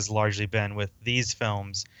relationship has largely been with these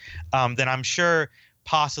films, then I'm sure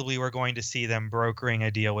possibly we're going to see them brokering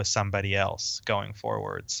a deal with somebody else going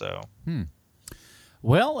forward. So,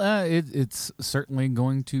 Well, it's certainly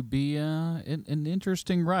going to be an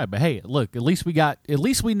interesting ride. But hey, look, at least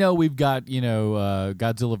we know we've got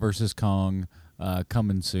Godzilla versus Kong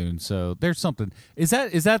coming soon. So there's something. Is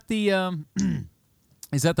that the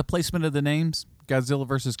is that the placement of the names? Godzilla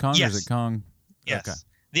versus Kong, yes. Or is it Kong? Yes. Okay.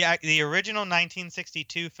 The original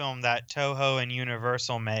 1962 film that Toho and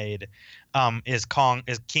Universal made is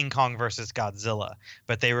King Kong versus Godzilla,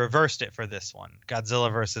 but they reversed it for this one,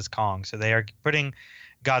 Godzilla versus Kong. So they are putting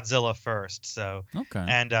Godzilla first. So okay,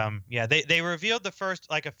 and they revealed the first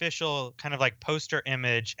official kind of poster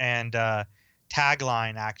image and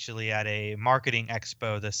tagline actually at a marketing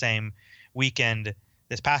expo this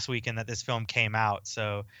past weekend that this film came out.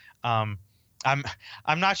 So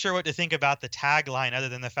I'm not sure what to think about the tagline, other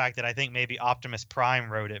than the fact that I think maybe Optimus Prime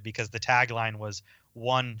wrote it, because the tagline was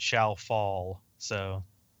 "One shall fall." So,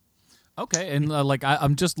 okay, and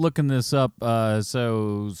I'm just looking this up.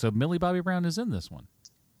 So Millie Bobby Brown is in this one.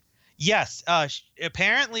 Yes,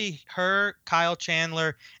 apparently her, Kyle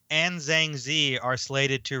Chandler, and Zhang Zi are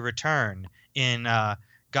slated to return in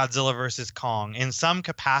Godzilla vs. Kong in some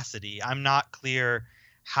capacity. I'm not clear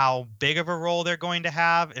how big of a role they're going to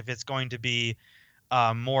have, if it's going to be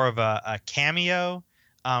more of a cameo.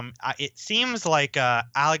 It seems like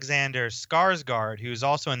Alexander Skarsgård, who's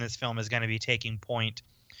also in this film, is going to be taking point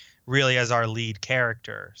really as our lead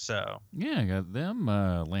character. So yeah, I got them.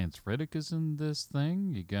 Lance Reddick is in this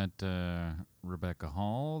thing. You got Rebecca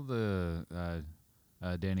Hall, the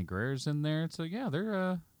Danny Greer's in there. So yeah,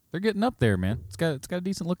 they're getting up there, man. It's got a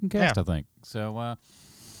decent looking cast, I think. So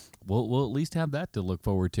we'll at least have that to look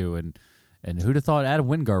forward to. And who'd have thought Adam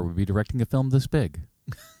Wingard would be directing a film this big?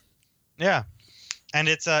 Yeah. And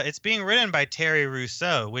it's being written by Terry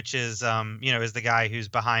Rousseau, which is is the guy who's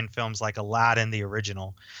behind films like Aladdin, the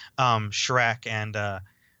original, Shrek, and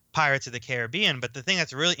Pirates of the Caribbean. But the thing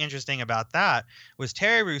that's really interesting about that was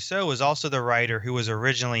Terry Rousseau was also the writer who was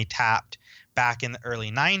originally tapped back in the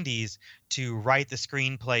early 90s to write the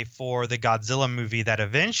screenplay for the Godzilla movie that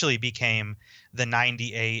eventually became the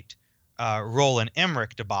 98 Roland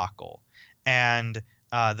Emmerich debacle. And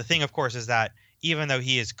the thing, of course, is that even though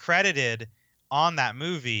he is credited on that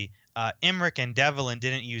movie, Emmerich and Devlin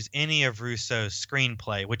didn't use any of Russo's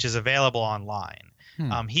screenplay, which is available online.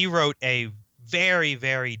 He wrote a very,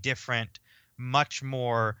 very different, much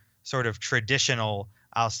more sort of traditional,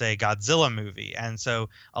 I'll say, Godzilla movie. And so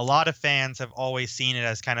a lot of fans have always seen it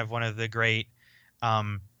as kind of one of the great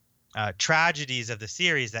tragedies of the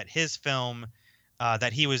series, that his film,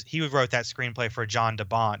 that he wrote that screenplay for John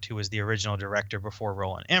DeBont, who was the original director before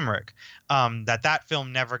Roland Emmerich, that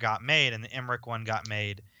film never got made and the Emmerich one got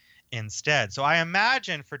made instead. So I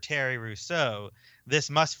imagine for Terry Rousseau, this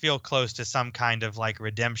must feel close to some kind of like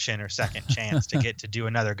redemption or second chance to get to do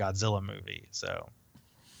another Godzilla movie. So,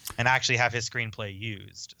 and actually have his screenplay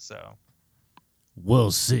used. So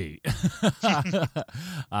we'll see.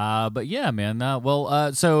 But yeah, man.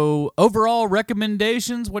 So overall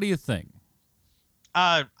recommendations, what do you think?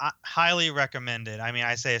 I highly recommended. I mean,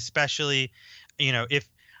 I say especially, if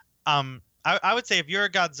I would say if you're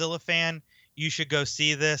a Godzilla fan, you should go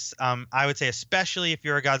see this. I would say especially if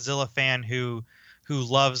you're a Godzilla fan who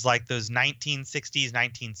loves like those 1960s,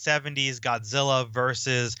 1970s Godzilla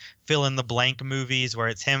versus fill in the blank movies where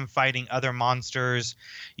it's him fighting other monsters,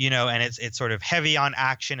 and it's sort of heavy on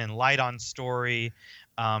action and light on story.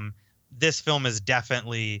 This film is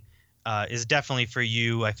definitely for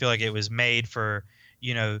you. I feel like it was made for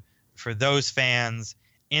those fans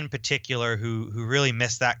in particular who really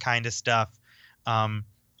miss that kind of stuff.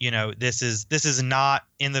 This is not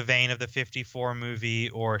in the vein of the 54 movie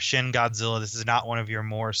or Shin Godzilla. This is not one of your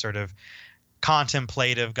more sort of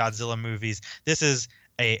contemplative Godzilla movies. This is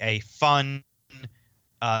a fun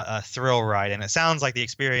thrill ride, and it sounds like the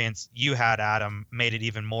experience you had, Adam, made it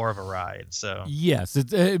even more of a ride. So yes,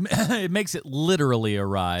 it makes it literally a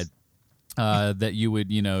ride that you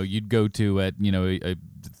would you'd go to at a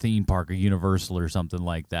theme park, a Universal or something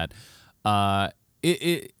like that.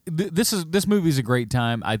 This movie's a great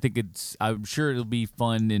time. I think I'm sure it'll be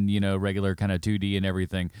fun in regular kind of 2D and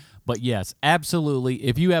everything. But yes, absolutely.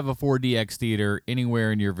 If you have a 4DX theater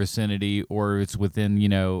anywhere in your vicinity, or it's within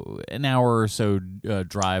an hour or so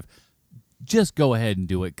drive, just go ahead and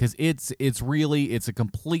do it, because it's a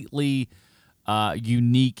completely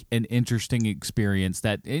unique and interesting experience.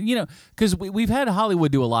 That because we've had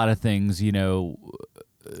Hollywood do a lot of things to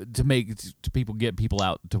get people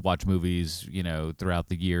out to watch movies, throughout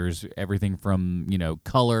the years, everything from,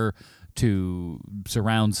 color to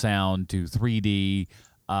surround sound to 3D.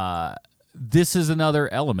 This is another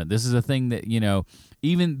element. This is a thing that,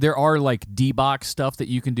 even there are like D-Box stuff that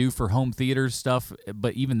you can do for home theater stuff,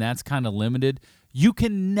 but even that's kind of limited. You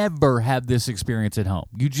can never have this experience at home.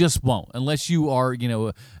 You just won't, unless you are,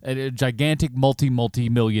 a gigantic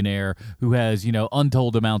multi-millionaire who has,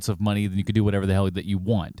 untold amounts of money. Then you can do whatever the hell that you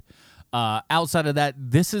want. Outside of that,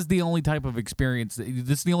 this is the only type of experience.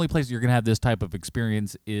 This is the only place you're going to have this type of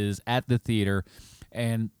experience is at the theater.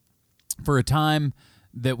 And for a time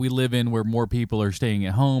that we live in where more people are staying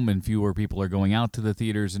at home and fewer people are going out to the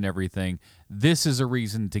theaters and everything, this is a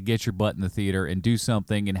reason to get your butt in the theater and do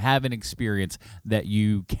something and have an experience that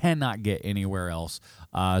you cannot get anywhere else.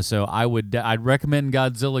 So I'd recommend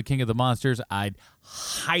Godzilla King of the Monsters. I'd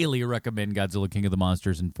highly recommend Godzilla King of the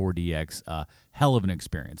Monsters in 4DX. Hell of an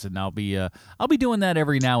experience, and I'll be doing that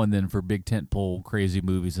every now and then for big tentpole crazy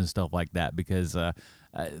movies and stuff like that, because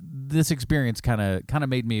this experience kind of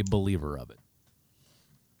made me a believer of it.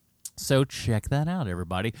 So check that out,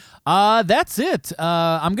 everybody. That's it.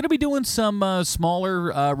 I'm going to be doing some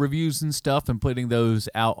smaller reviews and stuff and putting those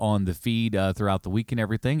out on the feed throughout the week and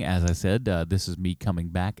everything. As I said, this is me coming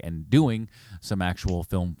back and doing some actual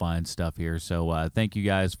Film Find stuff here. So thank you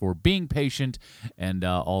guys for being patient and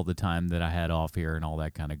all the time that I had off here and all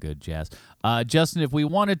that kind of good jazz. Justin, if we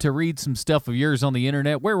wanted to read some stuff of yours on the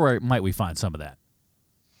internet, where might we find some of that?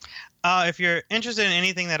 If you're interested in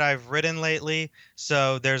anything that I've written lately,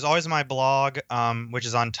 so there's always my blog, which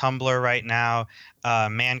is on Tumblr right now,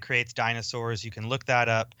 Man Creates Dinosaurs. You can look that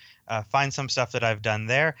up, find some stuff that I've done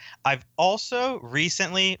there. I've also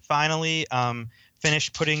recently finally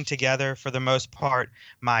finished putting together, for the most part,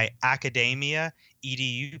 my academia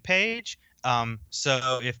EDU page.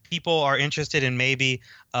 So if people are interested in maybe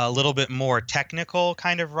a little bit more technical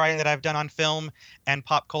kind of writing that I've done on film and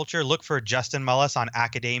pop culture, look for Justin Mullis on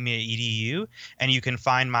Academia EDU, and you can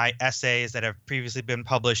find my essays that have previously been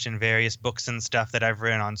published in various books and stuff that I've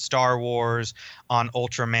written on Star Wars, on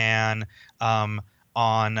Ultraman, on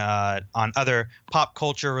other pop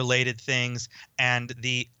culture related things. And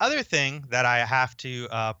the other thing that I have to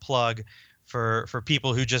plug for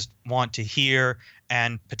people who just want to hear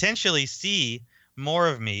and potentially see more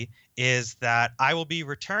of me is that I will be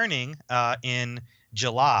returning in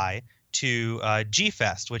July to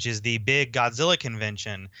G-Fest, which is the big Godzilla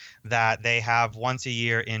convention that they have once a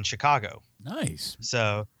year in Chicago. Nice.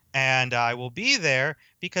 So, and I will be there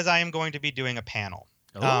because I am going to be doing a panel.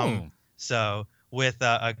 So with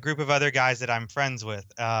a group of other guys that I'm friends with.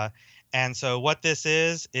 And so what this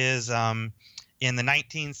is in the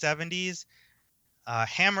 1970s,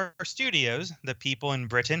 Hammer Studios, the people in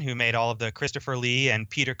Britain who made all of the Christopher Lee and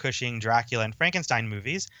Peter Cushing, Dracula, and Frankenstein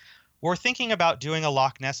movies, were thinking about doing a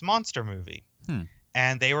Loch Ness Monster movie.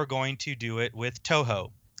 And they were going to do it with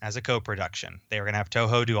Toho as a co-production. They were going to have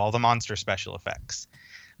Toho do all the monster special effects.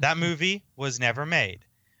 That movie was never made,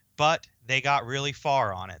 but they got really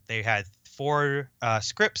far on it. They had 4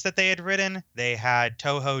 scripts that they had written. They had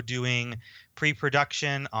Toho doing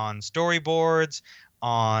pre-production on storyboards,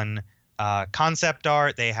 on concept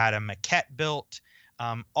art. They had a maquette built,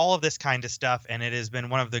 all of this kind of stuff, and it has been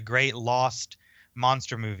one of the great lost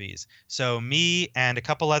monster movies. So me and a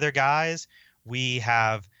couple other guys, we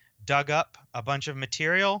have dug up a bunch of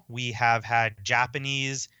material. We have had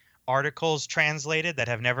Japanese articles translated that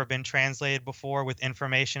have never been translated before with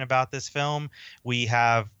information about this film. We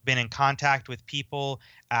have been in contact with people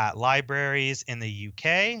at libraries in the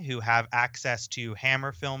UK who have access to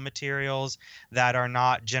Hammer film materials that are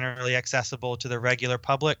not generally accessible to the regular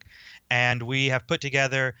public. And we have put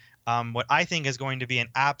together what I think is going to be an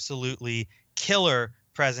absolutely killer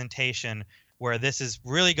presentation where this is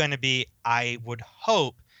really going to be, I would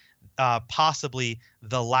hope, possibly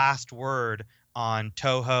the last word on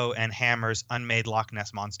Toho and Hammer's unmade Loch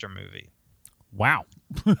Ness Monster movie. Wow.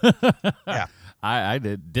 Yeah. I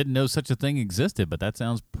didn't know such a thing existed, but that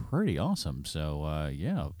sounds pretty awesome. So,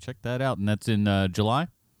 yeah, check that out. And that's in July?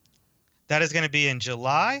 That is going to be in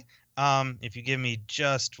July. If you give me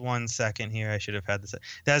just 1 second here, I should have had this.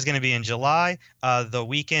 That is going to be in July, the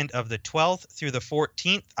weekend of the 12th through the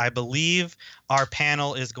 14th. I believe our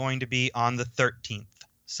panel is going to be on the 13th.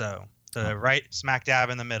 So right smack dab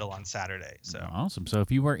in the middle on Saturday. So awesome. So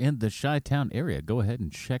if you are in the Chi-Town area, go ahead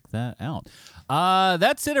and check that out.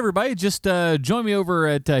 That's it, everybody. Just join me over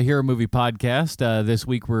at Hero Movie Podcast. This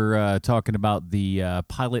week we're talking about the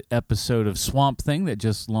pilot episode of Swamp Thing that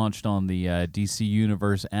just launched on the DC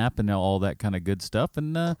Universe app and all that kind of good stuff.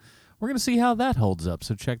 And we're going to see how that holds up.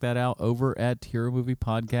 So check that out over at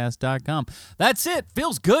HeroMoviePodcast.com. That's it.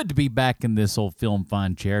 Feels good to be back in this old Film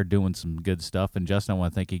Fine chair doing some good stuff. And Justin, I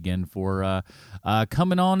want to thank you again for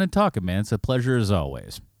coming on and talking, man. It's a pleasure as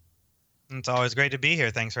always. It's always great to be here.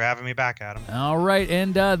 Thanks for having me back, Adam. All right,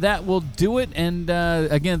 and that will do it. And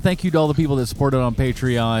again, thank you to all the people that supported on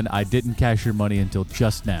Patreon. I didn't cash your money until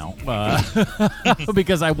just now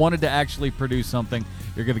because I wanted to actually produce something.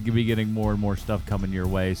 You're going to be getting more and more stuff coming your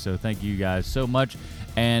way. So thank you guys so much.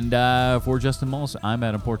 And for Justin Moss, I'm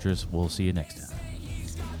Adam Portress. We'll see you next time.